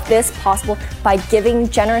all of this possible by giving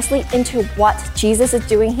generously into what Jesus is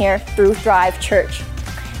doing here through Thrive Church.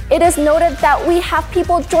 It is noted that we have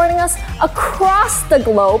people joining us across the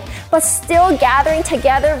globe, but still gathering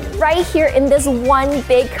together right here in this one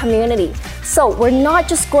big community. So we're not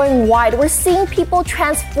just going wide, we're seeing people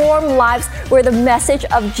transform lives where the message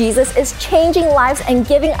of Jesus is changing lives and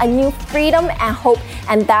giving a new freedom and hope,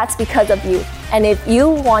 and that's because of you. And if you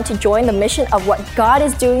want to join the mission of what God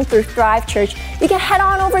is doing through Thrive Church, you can head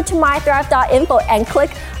on over to mythrive.info and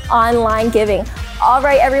click Online Giving. All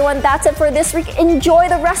right, everyone, that's it for this week. Enjoy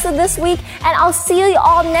the rest of this week, and I'll see you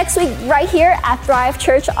all next week right here at Thrive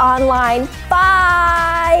Church Online.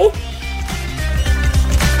 Bye!